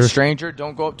if you're a strangers. stranger,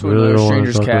 don't go up to Really another don't wanna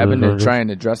stranger's talk to cabin and strangers. try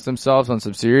and address themselves on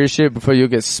some serious shit before you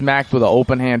get smacked with an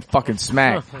open hand fucking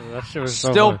smack. That shit was so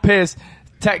Still funny. pissed.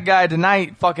 Tech guy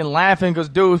tonight fucking laughing because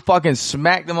dude fucking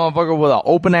smacked the motherfucker with an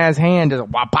open ass hand, just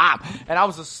whop pop. And I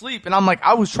was asleep and I'm like,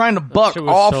 I was trying to buck shit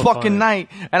was all so fucking funny. night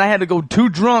and I had to go too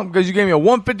drunk because you gave me a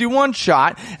 151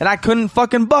 shot and I couldn't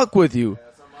fucking buck with you.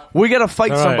 We gotta fight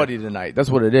All right. somebody tonight. That's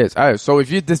what it is. All right, so if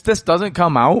this doesn't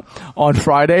come out on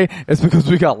Friday, it's because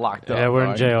we got locked up. Yeah, we're in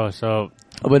all right? jail, so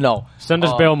But no. send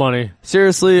us bail money.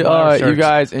 Seriously, Our you shirts.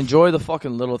 guys enjoy the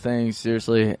fucking little things,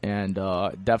 seriously, and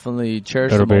definitely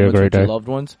cherish It'll the be a moments great with your day. loved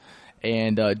ones.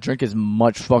 And drink as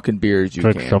much fucking beer as you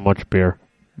Drink can. so much beer.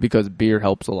 Because beer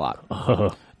helps a lot.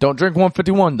 Don't drink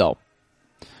 151 though.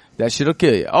 That shit'll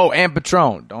kill you. Oh, and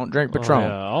Patron. Don't drink Patron. Oh,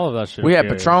 yeah, all of that shit. We had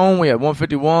Patron, we had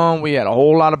 151, we had a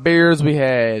whole lot of beers, I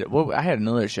had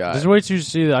another shot. Just wait till you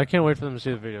see that. I can't wait for them to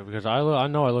see the video because I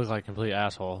know I look like a complete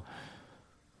asshole.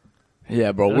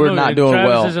 Yeah, bro, we're not doing Travis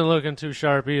well. isn't looking too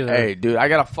sharp either. Hey, dude, I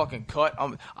got a fucking cut.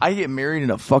 I get married in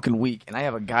a fucking week, and I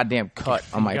have a goddamn cut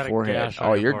on my got a forehead. gash on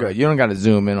Oh, your you're forehead. good. You don't got to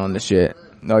zoom in on the shit.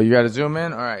 No, you got to zoom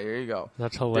in? All right, here you go.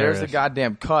 That's hilarious. There's the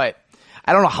goddamn cut.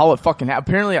 I don't know how it fucking happened.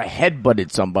 Apparently, I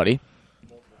headbutted somebody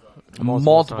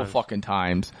multiple times. fucking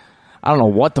times. I don't know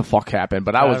what the fuck happened,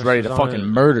 but I was Travis ready to was on fucking his-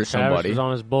 murder Travis somebody. was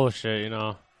on his bullshit, you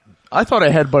know. I thought I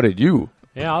headbutted you.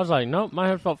 Yeah, I was like, nope, my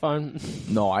head felt fine.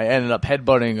 No, I ended up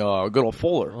headbutting good old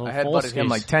Fuller. Oh, I headbutted him Folskies.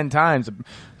 like 10 times. The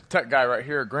tech guy right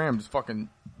here, Graham, just fucking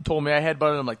told me I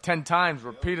headbutted him like 10 times,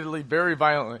 repeatedly, very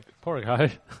violently. Poor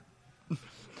guy.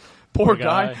 Poor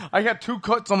guy. guy. I got 2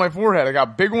 cuts on my forehead. I got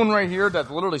a big one right here that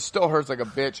literally still hurts like a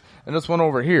bitch, and this one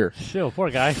over here. Still, poor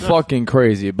guy. Fucking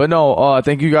crazy. But no,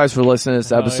 thank you guys for listening to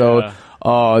this episode.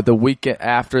 yeah. The weekend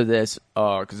after this,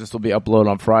 because this will be uploaded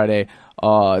on Friday.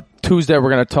 Tuesday we're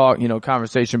gonna talk,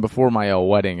 conversation before my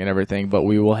wedding and everything. But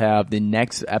we will have the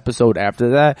next episode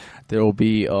after that. There will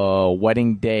be a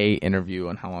wedding day interview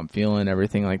on how I'm feeling,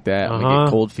 everything like that. I'm gonna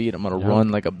get cold feet. I'm gonna run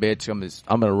like a bitch.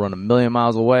 I'm gonna run a million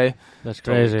miles away. That's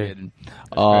Totally crazy. kidding.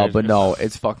 crazy. But no,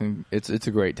 it's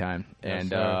a great time, and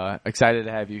sir. excited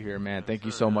to have you here, man. Thank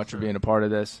you so much for being a part of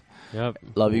this. Yep.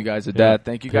 Love you guys to death.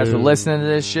 Thank you guys for listening to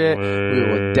this shit. We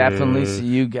will definitely see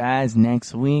you guys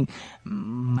next week.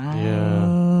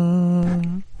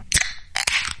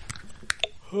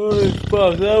 Holy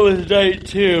fuck, that was night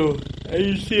 2. And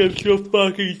you see I'm so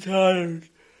fucking tired.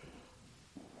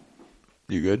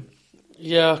 You good?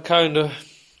 Yeah, kinda.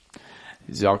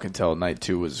 As y'all can tell, night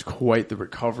 2 was quite the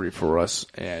recovery for us,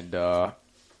 and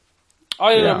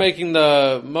I ended up making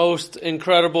the most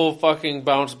incredible fucking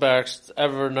bounce backs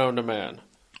ever known to man.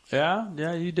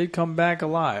 Yeah, you did come back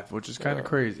alive, which is kind of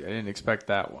crazy. I didn't expect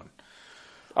that one.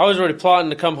 I was already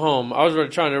plotting to come home. I was already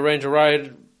trying to arrange a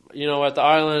ride, at the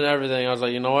island and everything. I was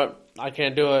like, you know what? I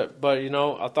can't do it. But,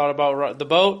 I thought about the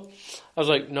boat. I was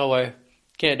like, no way.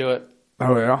 Can't do it.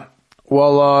 Oh, yeah.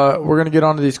 Well, we're going to get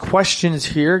on to these questions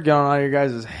here. Get on all your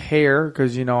guys' hair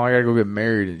because, I got to go get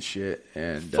married and shit.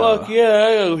 And fuck yeah,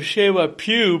 I got to shave my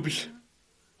pubes.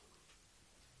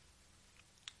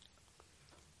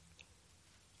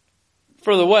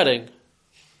 For the wedding.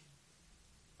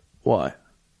 Why?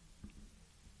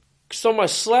 So my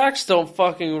slacks don't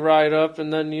fucking ride up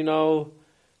and then,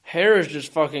 hair is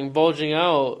just fucking bulging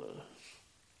out.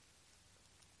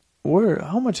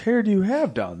 How much hair do you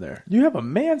have down there? You have a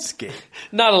manscape.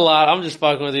 Not a lot. I'm just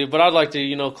fucking with you. But I'd like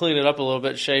to, clean it up a little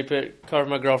bit, shape it, carve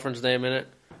my girlfriend's name in it.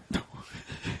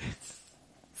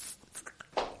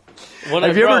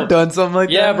 Have you ever done something like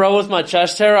that? Yeah, bro, with my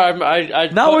chest hair.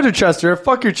 Not with your chest hair.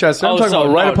 Fuck your chest hair. I'm talking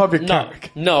about right above your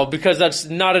cock. No, because that's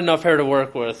not enough hair to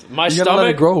work with. My you stomach. Gotta let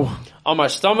it grow. On my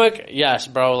stomach, yes,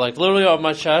 bro. Like, literally on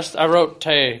my chest, I wrote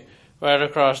Tay right in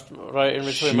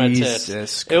between my tits.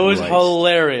 Christ. It was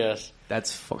hilarious.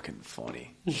 That's fucking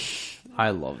funny.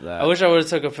 I love that. I wish I would have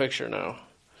took a picture now.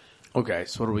 Okay,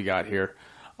 so what do we got here?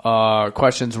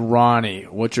 Questions, Ronnie.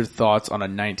 What's your thoughts on a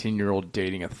 19-year-old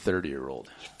dating a 30-year-old?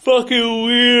 Fucking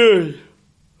weird.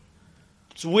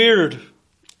 It's weird.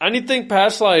 Anything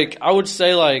past, I would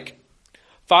say,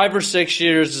 5 or 6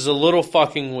 years is a little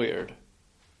fucking weird.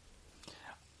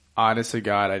 Honest to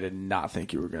God, I did not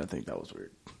think you were going to think that was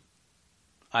weird.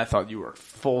 I thought you were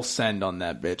full send on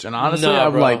that bitch. And honestly,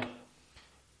 I'm bro. like,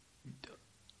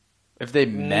 if they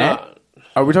met,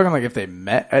 are we talking if they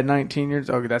met at 19 years?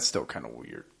 Okay, that's still kind of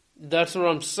weird. That's what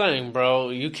I'm saying,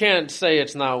 bro. You can't say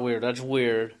it's not weird. That's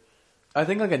weird. I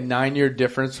think a 9-year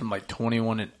difference from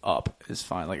 21 and up is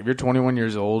fine. If you're 21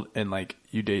 years old and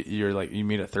you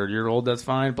meet a 30-year-old, that's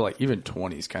fine. But even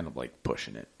 20 is kind of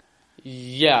pushing it.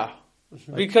 Yeah.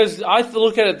 Because I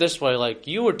look at it this way,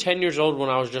 you were 10 years old when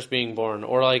I was just being born,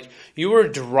 or you were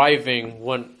driving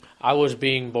when I was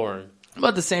being born. But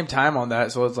at the same time on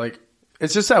that, so it's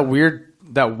it's just that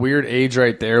weird age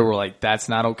right there where that's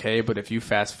not okay, but if you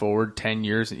fast forward 10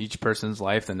 years in each person's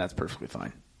life, then that's perfectly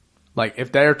fine.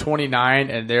 If they're 29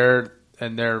 and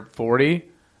they're 40,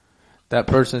 that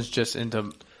person's just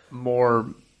into more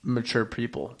mature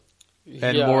people.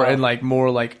 And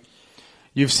more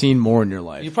you've seen more in your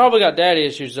life. You probably got daddy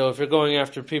issues, though, if you're going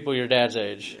after people your dad's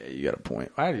age. Yeah, you got a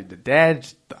point. The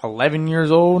dad's 11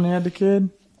 years old and he had the kid?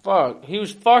 Fuck. He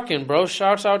was fucking, bro.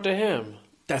 Shouts out to him.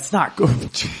 That's not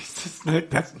good. Jesus.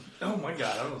 Oh, my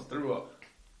God. I almost threw up.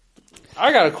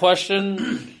 I got a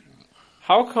question.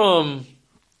 How come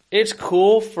it's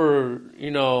cool for,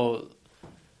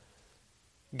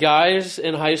 guys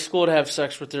in high school to have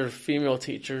sex with their female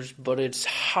teachers, but it's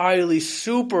highly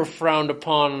super frowned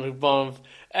upon above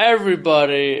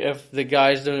everybody if the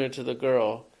guy's doing it to the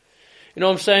girl? You know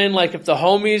what I'm saying? If the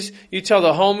homies, you tell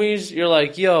the homies, you're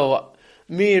like, yo,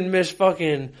 me and Miss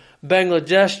fucking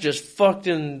Bangladesh just fucked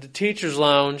in the teacher's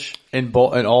lounge. And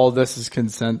all of this is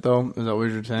consent, though? Is that what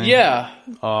you're saying? Yeah.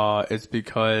 It's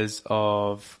because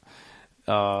of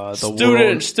the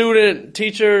student,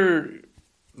 teacher.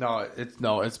 No,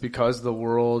 it's because the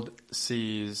world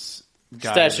sees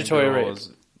guys statutory rape.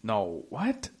 No,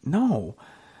 what? No,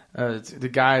 it's the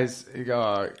guys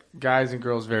and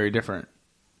girls very different.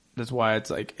 That's why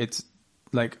it's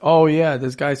oh yeah,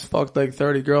 this guy's fucked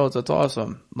 30 girls. That's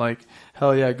awesome.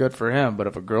 Hell yeah, good for him. But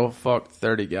if a girl fucked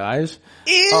 30 guys,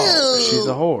 she's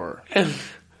a whore.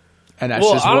 And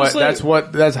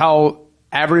that's how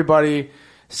everybody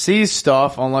sees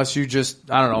stuff, unless you just,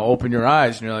 I don't know, open your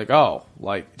eyes and you're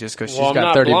just because she's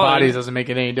got 30 bodies doesn't make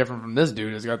it any different from this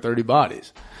dude who's got 30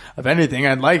 bodies. If anything,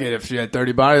 I'd like it if she had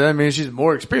 30 bodies. That means she's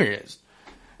more experienced.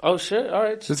 Oh shit! All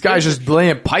right. This guy's just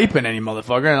laying pipe in any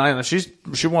motherfucker,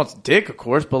 and she wants dick, of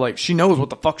course, but she knows what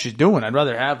the fuck she's doing. I'd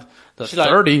rather have the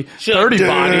 30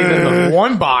 body than the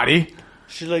one body.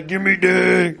 She's give me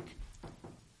dick.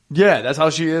 Yeah, that's how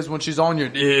she is when she's on your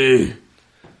dick.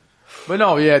 But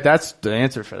no, yeah, that's the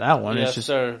answer for that one. Yes, it's just,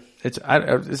 sir. It's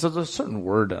a certain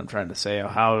word that I'm trying to say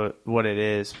what it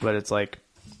is, but it's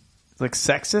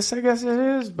sexist, I guess it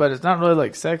is, but it's not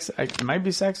really sex. It might be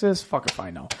sexist. Fuck if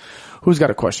I know. Who's got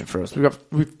a question for us?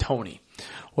 We've Tony.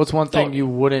 What's one thing you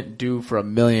wouldn't do for $1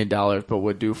 million, but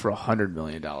would do for $100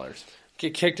 million?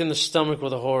 Get kicked in the stomach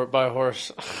by a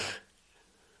horse.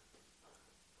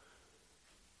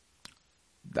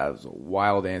 That was a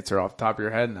wild answer off the top of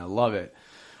your head, and I love it.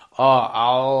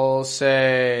 I'll say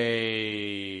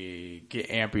get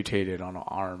amputated on an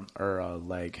arm or a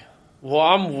leg. Well,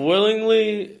 I'm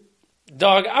willingly...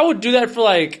 Dog, I would do that for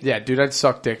like... Yeah, dude, I'd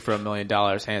suck dick for $1 million,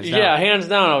 hands down. Yeah, hands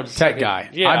down. I would Tech guy.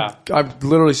 Yeah. I'm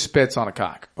literally spits on a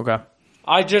cock. Okay.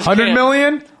 I just 100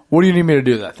 million? What do you need me to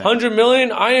do that thing? 100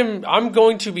 million? I'm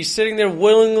going to be sitting there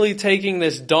willingly taking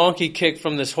this donkey kick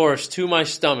from this horse to my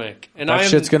stomach. And that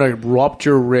shit's going to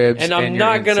rupture ribs and I'm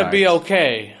not going to be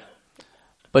okay.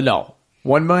 But no.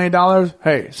 $1 million?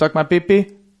 Hey, suck my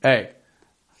pee-pee? Hey.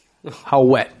 How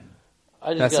wet?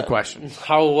 That's the question.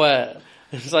 How wet?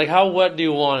 It's like, how wet do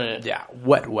you want it? Yeah,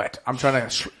 wet. I'm trying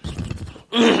to...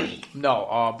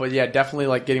 No, but yeah, definitely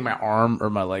like getting my arm or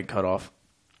my leg cut off.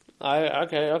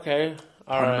 Okay.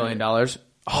 All $100 right. million.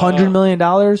 $100 million?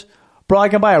 Bro, I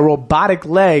can buy a robotic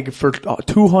leg for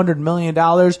 $200 million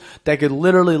that could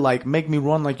literally like make me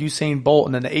run like Usain Bolt,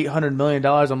 and then the $800 million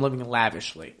I'm living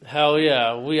lavishly. Hell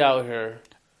yeah, we out here.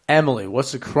 Emily,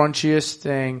 what's the crunchiest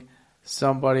thing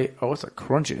what's the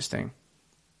crunchiest thing?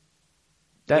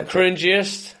 The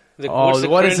cringiest? What's the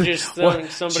cringiest thing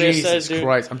somebody has said, dude? Jesus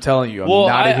Christ, I'm telling you, I'm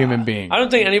not a human being. I don't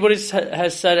think anybody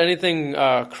has said anything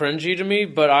cringy to me,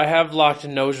 but I have locked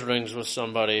nose rings with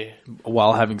somebody.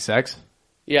 While having sex?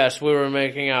 Yes, we were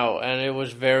making out, and it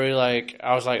was very like,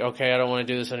 I was like, okay, I don't want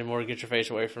to do this anymore, get your face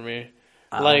away from me.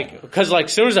 Because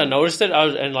as soon as I noticed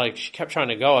it, she kept trying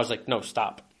to go, I was like, no,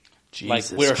 stop.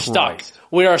 Jesus we are Christ. stuck.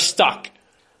 We are stuck.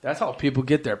 That's how people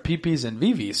get their peepees and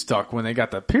VVs stuck when they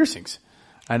got the piercings.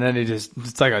 And then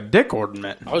it's like a dick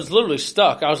ornament. I was literally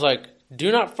stuck. I was like,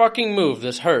 do not fucking move.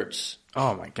 This hurts.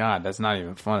 Oh my God, that's not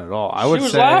even fun at all. She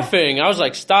was laughing. I was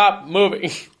like, stop moving.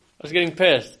 I was getting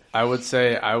pissed. I would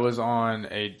say I was on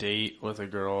a date with a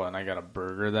girl and I got a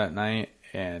burger that night.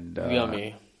 And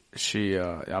yummy.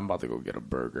 I'm about to go get a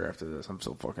burger after this. I'm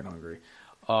so fucking hungry.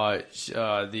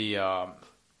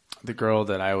 The girl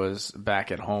that I was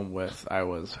back at home with,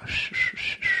 and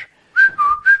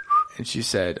she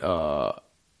said,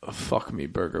 fuck me,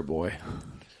 burger boy.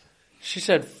 She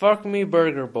said, fuck me,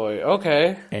 burger boy.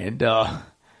 Okay. And,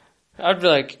 I'd be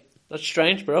like, that's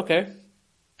strange, but okay.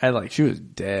 She was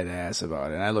dead ass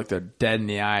about it. And I looked her dead in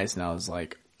the eyes and I was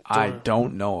like, I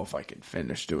don't know if I can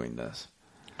finish doing this.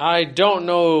 I don't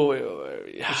know.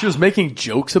 She was making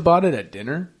jokes about it at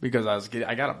dinner because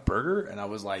I got a burger and I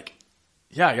was like,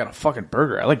 yeah, I got a fucking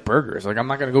burger. I like burgers. Like, I'm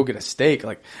not going to go get a steak.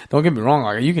 Like, don't get me wrong.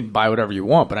 Like, you can buy whatever you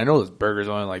want, but I know this burger's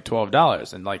only like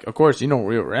 $12. And like, of course, you know where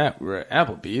we were at. We were at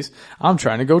Applebee's. I'm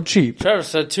trying to go cheap. Travis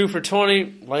said 2 for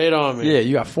 $20. Lay it on me. Yeah,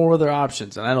 you got 4 other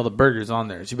options, and I know the burger's on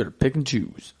there, so you better pick and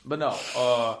choose. But no,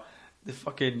 she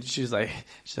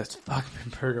says, fuck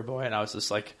me, burger boy. And I was just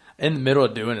like, in the middle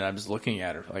of doing it, I'm just looking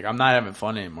at her. Like, I'm not having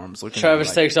fun anymore. I'm just looking Travis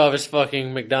at her. takes off his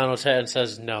fucking McDonald's hat and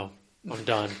says, no, I'm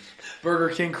done.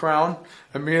 Burger King crown,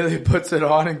 immediately puts it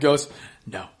on and goes,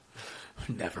 no,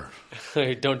 never.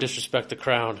 Don't disrespect the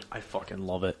crown. I fucking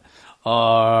love it. We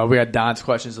got Don's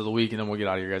questions of the week, and then we'll get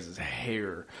out of your guys'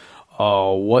 hair.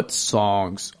 What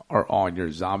songs are on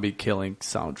your zombie killing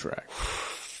soundtrack?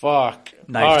 Fuck.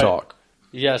 Knife Talk.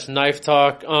 Yes, Knife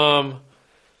Talk.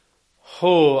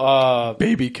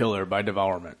 Baby Killer by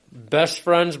Devourment. Best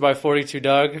Friends by 42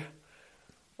 Doug.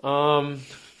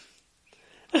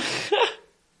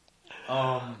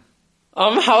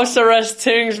 House Arrest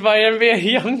Things by NBA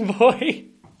Youngboy.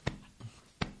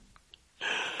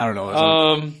 I don't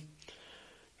know.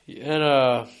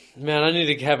 Man, I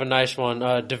need to have a nice one.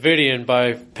 Davidian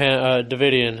by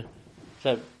Davidian. Is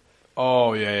that?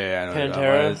 Oh yeah. I know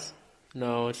Pantera?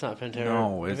 No, it's not Pantera.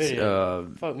 No,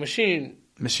 it's Fuck, Machine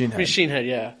Head. Machine Head,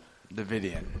 yeah.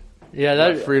 Davidian. Yeah,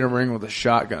 that Freedom Ring with a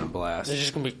shotgun blast. It's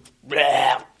just gonna be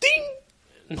ding.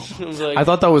 I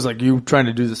thought that was like you trying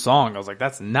to do the song. I was like,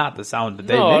 that's not the sound that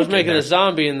they make. No, I was making a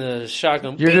zombie in the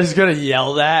shotgun. You're just gonna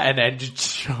yell that and then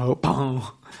just boom.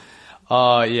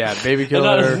 Yeah, Baby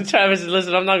Killer. Travis,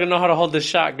 listen, I'm not gonna know how to hold this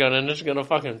shotgun, and it's gonna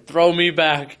fucking throw me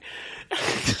back.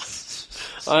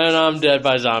 And I'm dead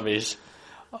by zombies.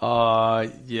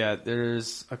 Yeah,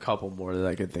 there's a couple more that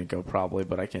I could think of probably,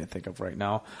 but I can't think of right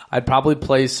now. I'd probably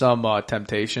play some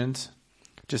Temptations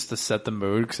just to set the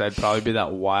mood, because I'd probably be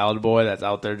that wild boy that's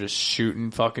out there just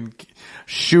shooting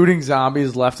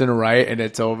zombies left and right, and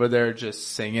it's over there just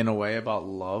singing away about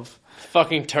love.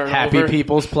 Fucking turnover. Happy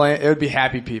People's playing. It would be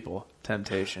Happy People.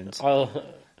 Temptations.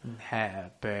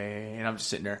 Happy. And I'm just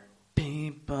sitting there.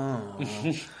 People,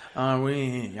 are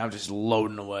we? I'm just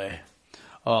loading away.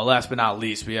 Last but not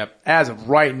least, we have, as of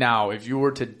right now, if you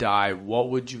were to die, what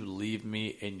would you leave me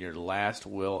in your last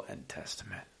will and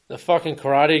testament? The fucking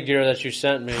karate gear that you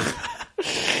sent me.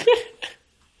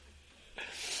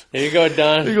 Here you go,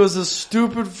 Don. He goes, "This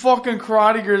stupid fucking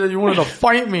karate gear that you wanted to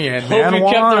fight me in, man.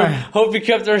 Why?" Hope you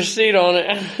kept the receipt on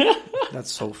it.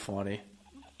 That's so funny.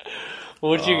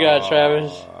 What you got,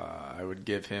 Travis? I would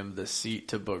give him the seat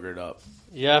to Boogered Up.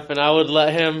 Yep, and I would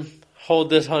let him hold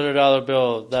this $100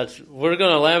 bill. We're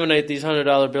gonna laminate these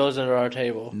 $100 bills under our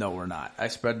table. No, we're not. I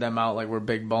spread them out like we're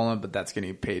big balling, but that's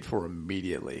getting paid for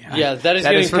immediately. Yeah, that is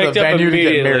that getting is for picked the up venue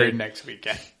immediately. to get married next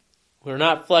weekend. We're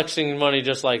not flexing money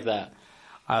just like that.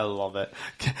 I love it.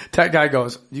 Tech guy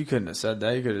goes, "You couldn't have said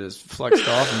that. You could have just flexed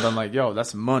off and been like, yo,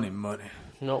 that's money.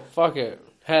 No, fuck it.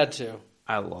 Had to.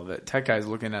 I love it. Tech guy's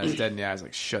looking at us dead in the eyes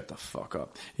like, shut the fuck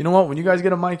up. You know what? When you guys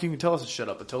get a mic, you can tell us to shut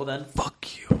up. Until then, fuck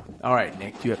you. All right,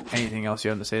 Nick, do you have anything else you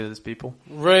have to say to these people?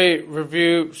 Rate,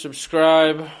 review,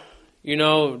 subscribe. You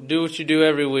know, do what you do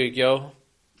every week, yo.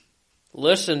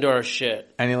 Listen to our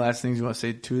shit. Any last things you want to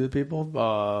say to the people?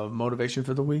 Motivation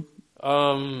for the week?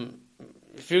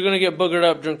 If you're going to get boogered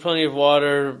up, drink plenty of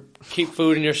water. Keep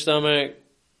food in your stomach.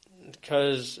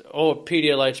 Because,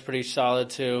 Pedialyte's pretty solid,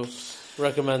 too.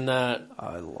 Recommend that.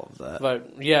 I love that.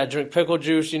 But, yeah, drink pickle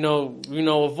juice. You know,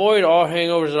 avoid all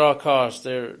hangovers at all costs.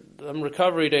 Them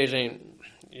recovery days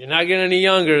you're not getting any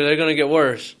younger. They're going to get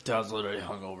worse. I was literally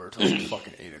hungover until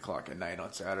fucking 8 o'clock at night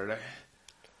on Saturday.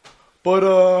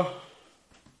 But,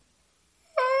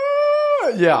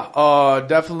 yeah,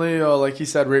 definitely, like he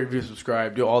said, rate, review,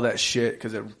 subscribe, do all that shit,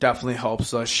 because it definitely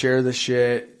helps us. Share the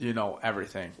shit,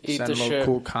 everything. Send a little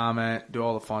cool comment, do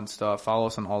all the fun stuff. Follow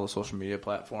us on all the social media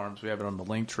platforms. We have it on the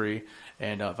link tree.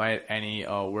 And if I had any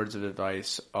words of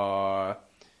advice, fuck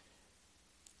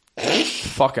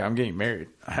it, I'm getting married.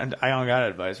 I don't got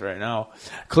advice right now.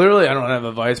 Clearly, I don't have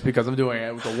advice because I'm doing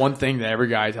it. The one thing that every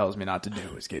guy tells me not to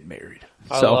do is get married.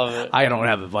 I love it. I don't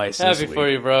have advice Happy this week. for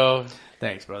you, bro.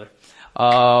 Thanks, brother.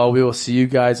 We will see you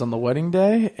guys on the wedding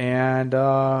day, and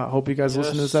hope you guys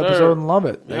listen to this episode and love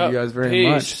it. Thank you guys very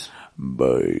much.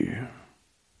 Bye.